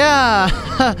 Yeah.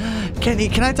 Kenny,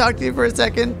 can I talk to you for a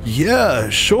second? Yeah,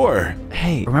 sure.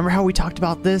 Hey, remember how we talked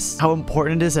about this? How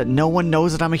important it is that no one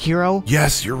knows that I'm a hero?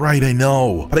 Yes, you're right, I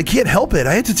know. But I can't help it.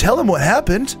 I had to tell him what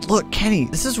happened. Look, Kenny,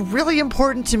 this is really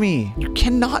important to me. You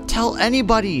cannot tell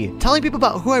anybody. Telling people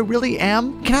about who I really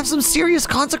am can have some serious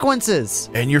consequences.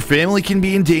 And your family can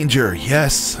be in danger.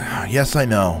 Yes, I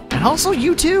know. And also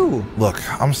you too. Look,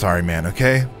 I'm sorry, man,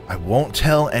 okay? I won't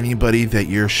tell anybody that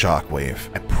you're Shockwave.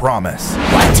 I promise.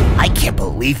 What? I can't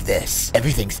believe this.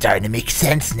 Everything's starting to make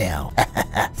sense now.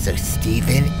 So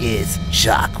Steven is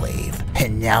Shockwave.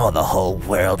 And now the whole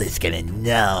world is gonna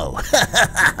know.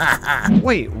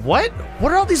 Wait, what?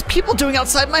 What are all these people doing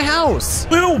outside my house?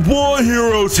 Little boy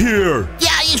hero's here.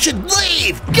 Yeah, you should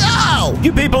leave. Go!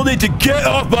 You people need to get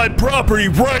off my property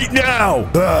right now.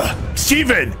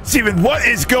 Steven, what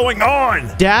is going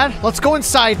on? Dad, let's go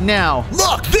inside now.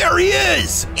 Look, there he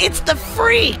is. It's the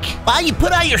freak. Why you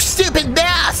put on your stupid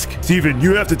mask? Steven,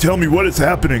 you have to tell me what is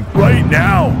happening right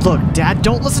now. Look, Dad,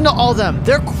 don't listen to all them.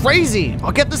 They're crazy.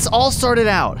 I'll get this all sorted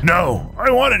out. No,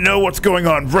 I want to know what's going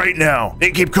on right now.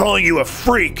 They keep calling you a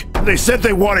freak. They said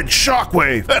they wanted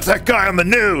Shockwave. That's that guy on the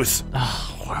news.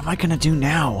 What am I gonna do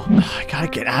now? I gotta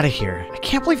get out of here. I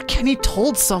can't believe Kenny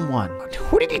told someone.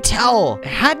 Who did he tell? It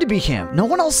had to be him. No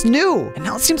one else knew. And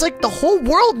now it seems like the whole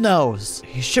world knows.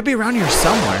 He should be around here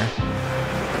somewhere.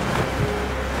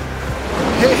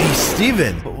 Hey,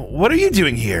 Steven, what are you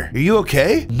doing here? Are you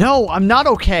okay? No, I'm not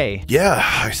okay. Yeah,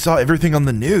 I saw everything on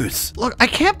the news. Look, I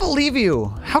can't believe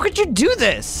you. How could you do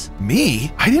this?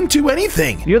 Me? I didn't do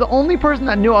anything. You're the only person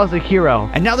that knew I was a hero.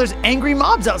 And now there's angry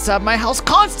mobs outside my house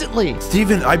constantly.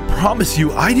 Steven, I promise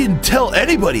you, I didn't tell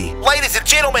anybody. Ladies and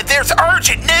gentlemen, there's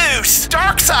urgent news!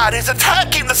 Darkseid is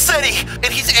attacking the city, and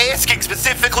he's asking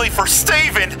specifically for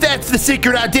Steven. That's the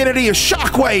secret identity of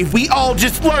Shockwave we all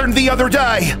just learned the other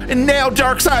day. And now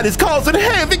Darkseid is causing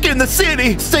havoc in the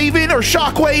city. Steven or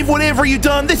Shockwave, whatever you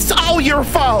done, this is all your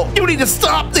fault. You need to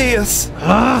stop this.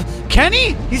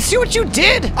 Kenny, you see what you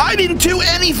did? I didn't do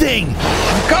anything.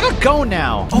 I've gotta go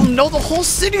now. Oh no, the whole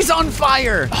city's on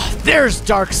fire. There's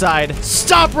Darkseid.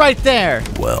 Stop right there.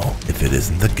 Well, if it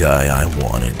isn't the guy I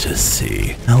wanted to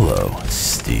see. Hello,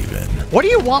 Steven. What do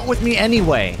you want with me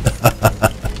anyway?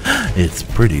 It's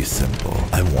pretty simple.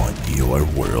 I want your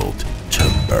world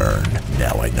to burn.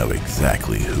 Now I know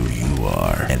exactly who you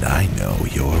are, and I know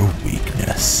your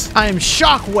weakness. I am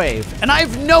Shockwave, and I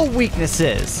have no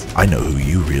weaknesses. I know who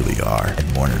you really are,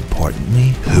 and more importantly,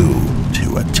 who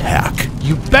to attack.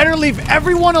 You better leave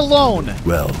everyone alone.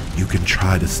 Well, you can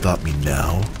try to stop me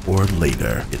now or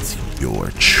later. It's your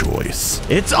choice.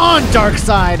 It's on,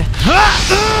 Darkseid.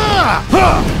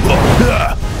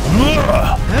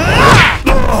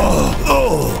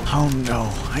 Oh no,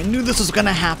 I knew this was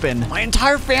gonna happen. My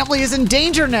entire family is in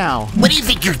danger now. What do you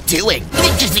think you're doing? You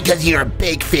think just because you're a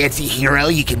big fancy hero,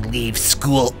 you can leave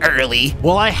school early?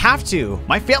 Well, I have to.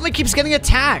 My family keeps getting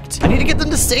attacked. I need to get them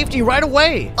to safety right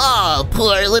away. Oh,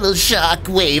 poor little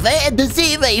Shockwave. I had to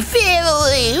save my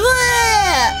family.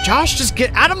 Josh, just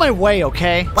get out of my way,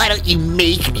 okay? Why don't you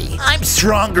make me? I'm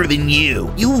stronger than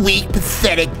you. You weak,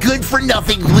 pathetic,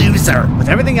 good-for-nothing loser. With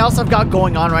everything else I've got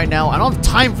going on right now, I don't have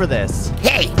time for this.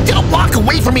 Hey, don't walk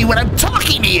away from me when I'm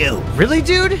talking to you. Really,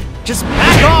 dude? Just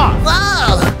back off.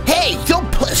 Oh, hey,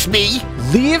 don't push me.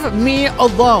 Leave me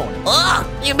alone.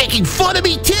 Oh, you're making fun of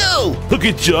me too. Look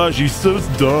at Josh, he's so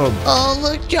dumb. Oh,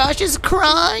 look, Josh is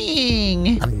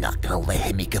crying. I'm not gonna let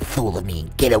him make a fool of me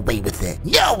and get away with it.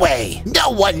 No way. No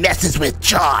one messes with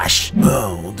Josh.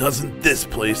 Oh, doesn't this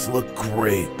place look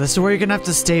great? This is where you're gonna have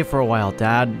to stay for a while,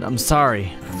 Dad. I'm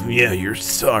sorry. Yeah, you're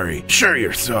sorry. Sure,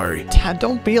 you're sorry. Dad,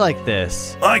 don't be like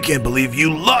this. I can't believe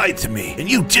you lied to me, and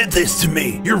you did this to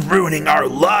me. You're ruining our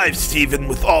lives, Steven,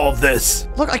 with all of this.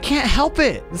 Look, I can't help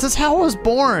it. This is how I was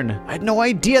born. I had no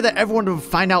idea that everyone would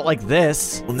find out like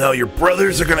this. Well, now your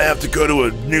brothers are gonna have to go to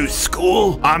a new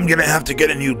school. I'm gonna have to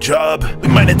get a new job. We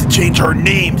might have to change our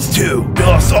names, too. We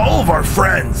lost all of our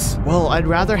friends. Well, I'd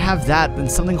rather have that than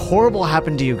something horrible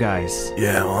happen to you guys.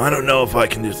 Yeah, well, I don't know if I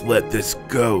can just let this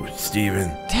go,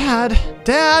 Steven. Dad!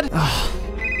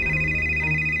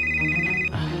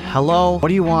 Hello? What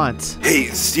do you want? Hey,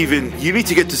 Steven, you need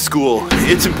to get to school.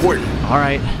 It's important. All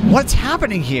right. What's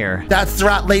happening here? That's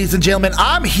right, ladies and gentlemen.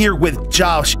 I'm here with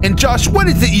Josh. And Josh, what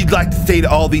is it you'd like to say to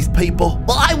all these people?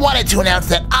 Well, I wanted to announce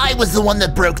that I was the one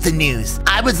that broke the news.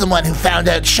 I was the one who found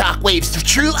out Shockwave's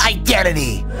true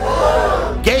identity.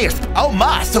 Gasp! Oh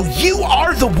my, so you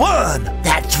are the one!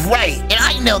 That's right, and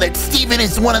I know that Steven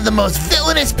is one of the most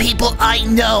villainous people I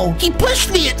know. He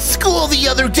pushed me at school the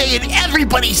other day and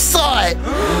everybody saw it.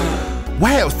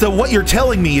 Wow, so what you're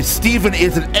telling me is Steven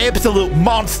is an absolute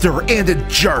monster and a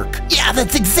jerk. Yeah,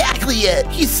 that's exactly it.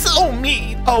 He's so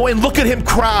mean. Oh, and look at him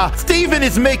cry. Steven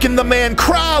is making the man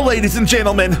cry, ladies and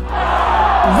gentlemen. Wait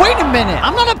a minute.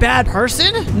 I'm not a bad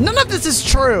person. None of this is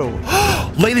true.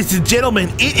 Ladies and gentlemen,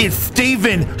 it is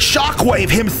Steven Shockwave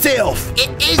himself. It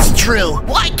is true.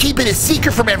 Why keep it a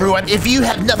secret from everyone if you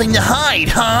have nothing to hide,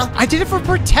 huh? I did it for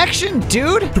protection,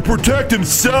 dude. To protect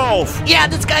himself. Yeah,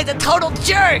 this guy's a total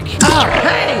jerk. Oh,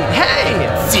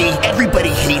 hey! See, everybody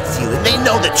hates you and they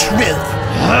know the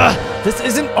truth. This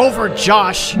isn't over,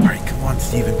 Josh. All right, come on,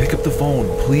 Steven, pick up the phone,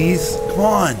 please. Come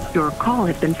on. Your call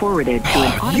has been forwarded to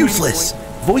an automated Useless.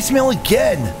 Voicemail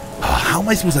again. How am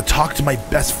I supposed to talk to my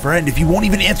best friend if you won't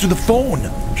even answer the phone?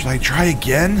 Should I try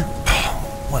again?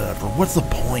 Whatever, what's the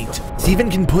point?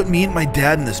 Steven can put me and my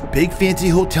dad in this big fancy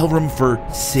hotel room for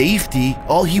safety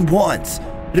all he wants.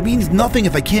 But it means nothing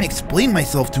if I can't explain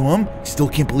myself to him. I still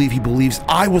can't believe he believes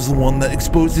I was the one that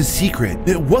exposed his secret.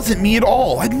 It wasn't me at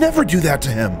all. I'd never do that to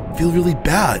him. I feel really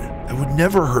bad. I would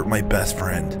never hurt my best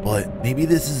friend. But maybe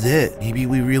this is it. Maybe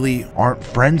we really aren't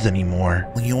friends anymore.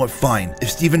 Well, you know what? Fine. If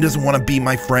Steven doesn't want to be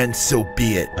my friend, so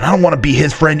be it. And I don't want to be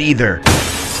his friend either.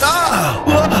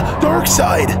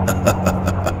 Darkseid.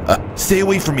 Stay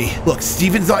away from me. Look,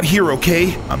 Steven's not here,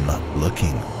 okay? I'm not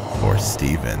looking for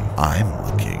Steven. I'm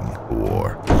looking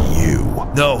for you.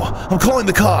 No, I'm calling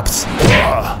the cops.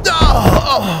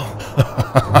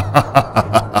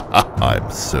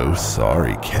 I'm so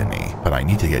sorry, Kenny, but I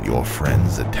need to get your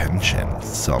friend's attention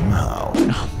somehow.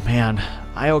 Oh, man.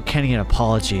 I owe Kenny an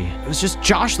apology. It was just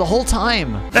Josh the whole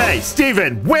time. Hey,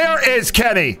 Steven, where is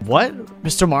Kenny? What?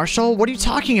 Mr. Marshall, what are you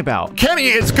talking about? Kenny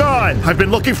is gone. I've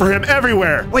been looking for him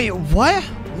everywhere. Wait, what?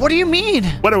 What do you mean?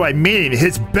 What do I mean?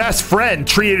 His best friend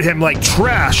treated him like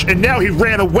trash, and now he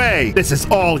ran away. This is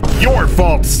all your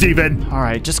fault, Steven. All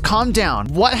right, just calm down.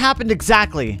 What happened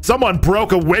exactly? Someone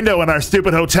broke a window in our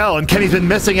stupid hotel, and Kenny's been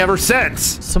missing ever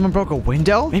since. Someone broke a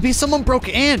window? Maybe someone broke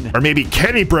in. Or maybe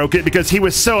Kenny broke it because he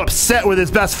was so upset with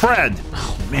his best friend.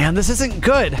 Oh, man, this isn't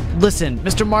good. Listen,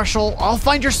 Mr. Marshall, I'll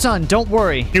find your son. Don't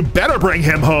worry. You better bring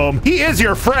him home. He is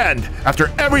your friend.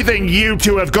 After everything you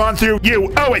two have gone through,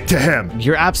 you owe it to him.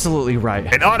 You're absolutely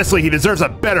right. And honestly, he deserves a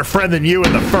better friend than you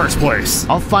in the first place.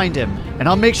 I'll find him, and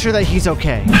I'll make sure that he's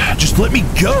okay. Just let me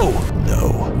go.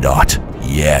 No, not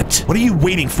yet. What are you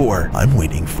waiting for? I'm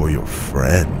waiting for your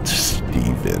friend,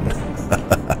 Steven.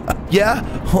 Yeah?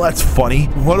 Well, that's funny.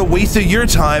 What a waste of your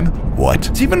time. What?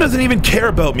 Steven doesn't even care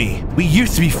about me. We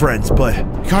used to be friends, but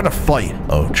we gotta fight.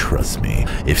 Oh, trust me.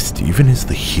 If Steven is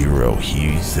the hero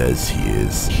he says he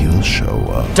is, he'll show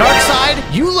up.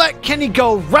 Darkseid, you let Kenny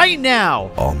go right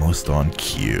now. Almost on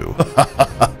cue.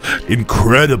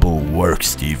 Incredible work,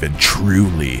 Steven.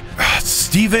 Truly.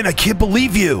 Steven, I can't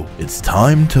believe you. It's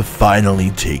time to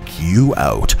finally take you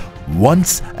out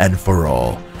once and for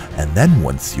all. And then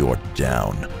once you're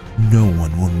down, no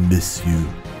one will miss you.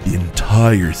 The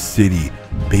entire city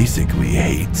basically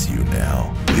hates you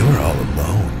now. You're all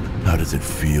alone. How does it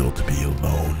feel to be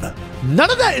alone? None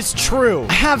of that is true.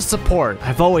 I have support.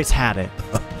 I've always had it.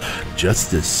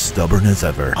 Just as stubborn as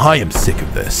ever. I am sick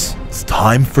of this. It's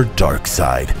time for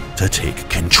Darkseid to take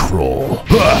control.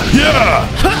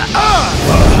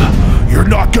 You're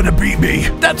not gonna beat me.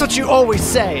 That's what you always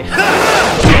say.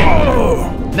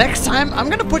 Next time, I'm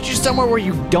gonna put you somewhere where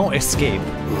you don't escape.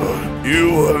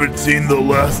 You haven't seen the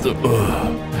last of...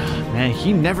 Man,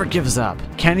 he never gives up.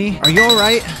 Kenny, are you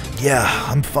alright? Yeah,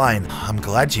 I'm fine. I'm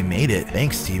glad you made it.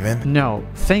 Thanks, Steven. No,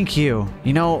 thank you.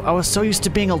 You know, I was so used to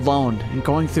being alone and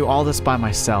going through all this by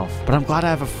myself, but I'm glad I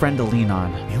have a friend to lean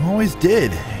on. You always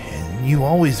did. You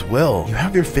always will. You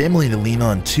have your family to lean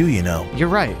on too, you know. You're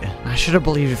right. I should have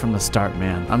believed you from the start,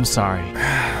 man. I'm sorry.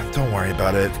 Don't worry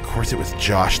about it. Of course it was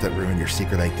Josh that ruined your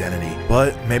secret identity.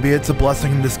 But maybe it's a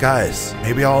blessing in disguise.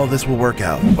 Maybe all of this will work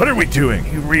out. What are we doing?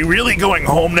 Are we really going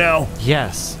home now?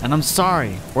 Yes, and I'm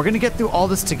sorry. We're gonna get through all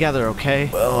this together, okay?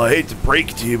 Well, I hate to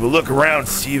break it to you, but look around,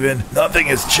 Steven. Nothing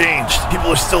has changed. People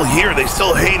are still here. They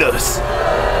still hate us.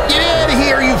 Get out of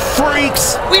here, you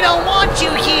freaks! We don't want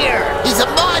you here! He's a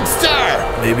monster!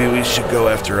 Maybe we should go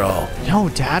after all. No,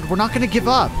 Dad, we're not gonna give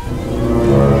up.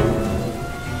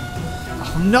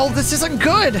 Oh no, this isn't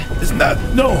good! Isn't that?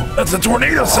 No, that's a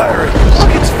tornado siren.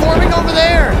 Look, it's forming over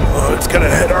there! Oh, it's gonna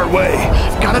head our way.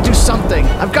 I've gotta do something.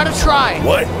 I've gotta try.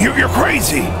 What? You're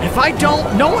crazy. If I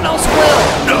don't, no one else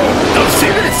will. No,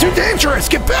 Steven, it's too dangerous.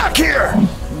 Get back here.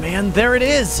 Man, there it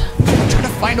is. I'm trying to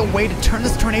find a way to turn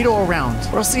this tornado around,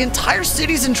 or else the entire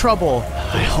city's in trouble.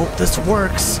 I hope this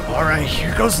works. All right,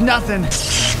 here goes nothing.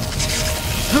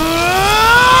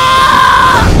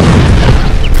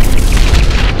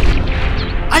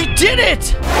 I did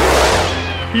it!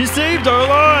 He saved our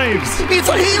lives! He's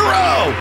a hero!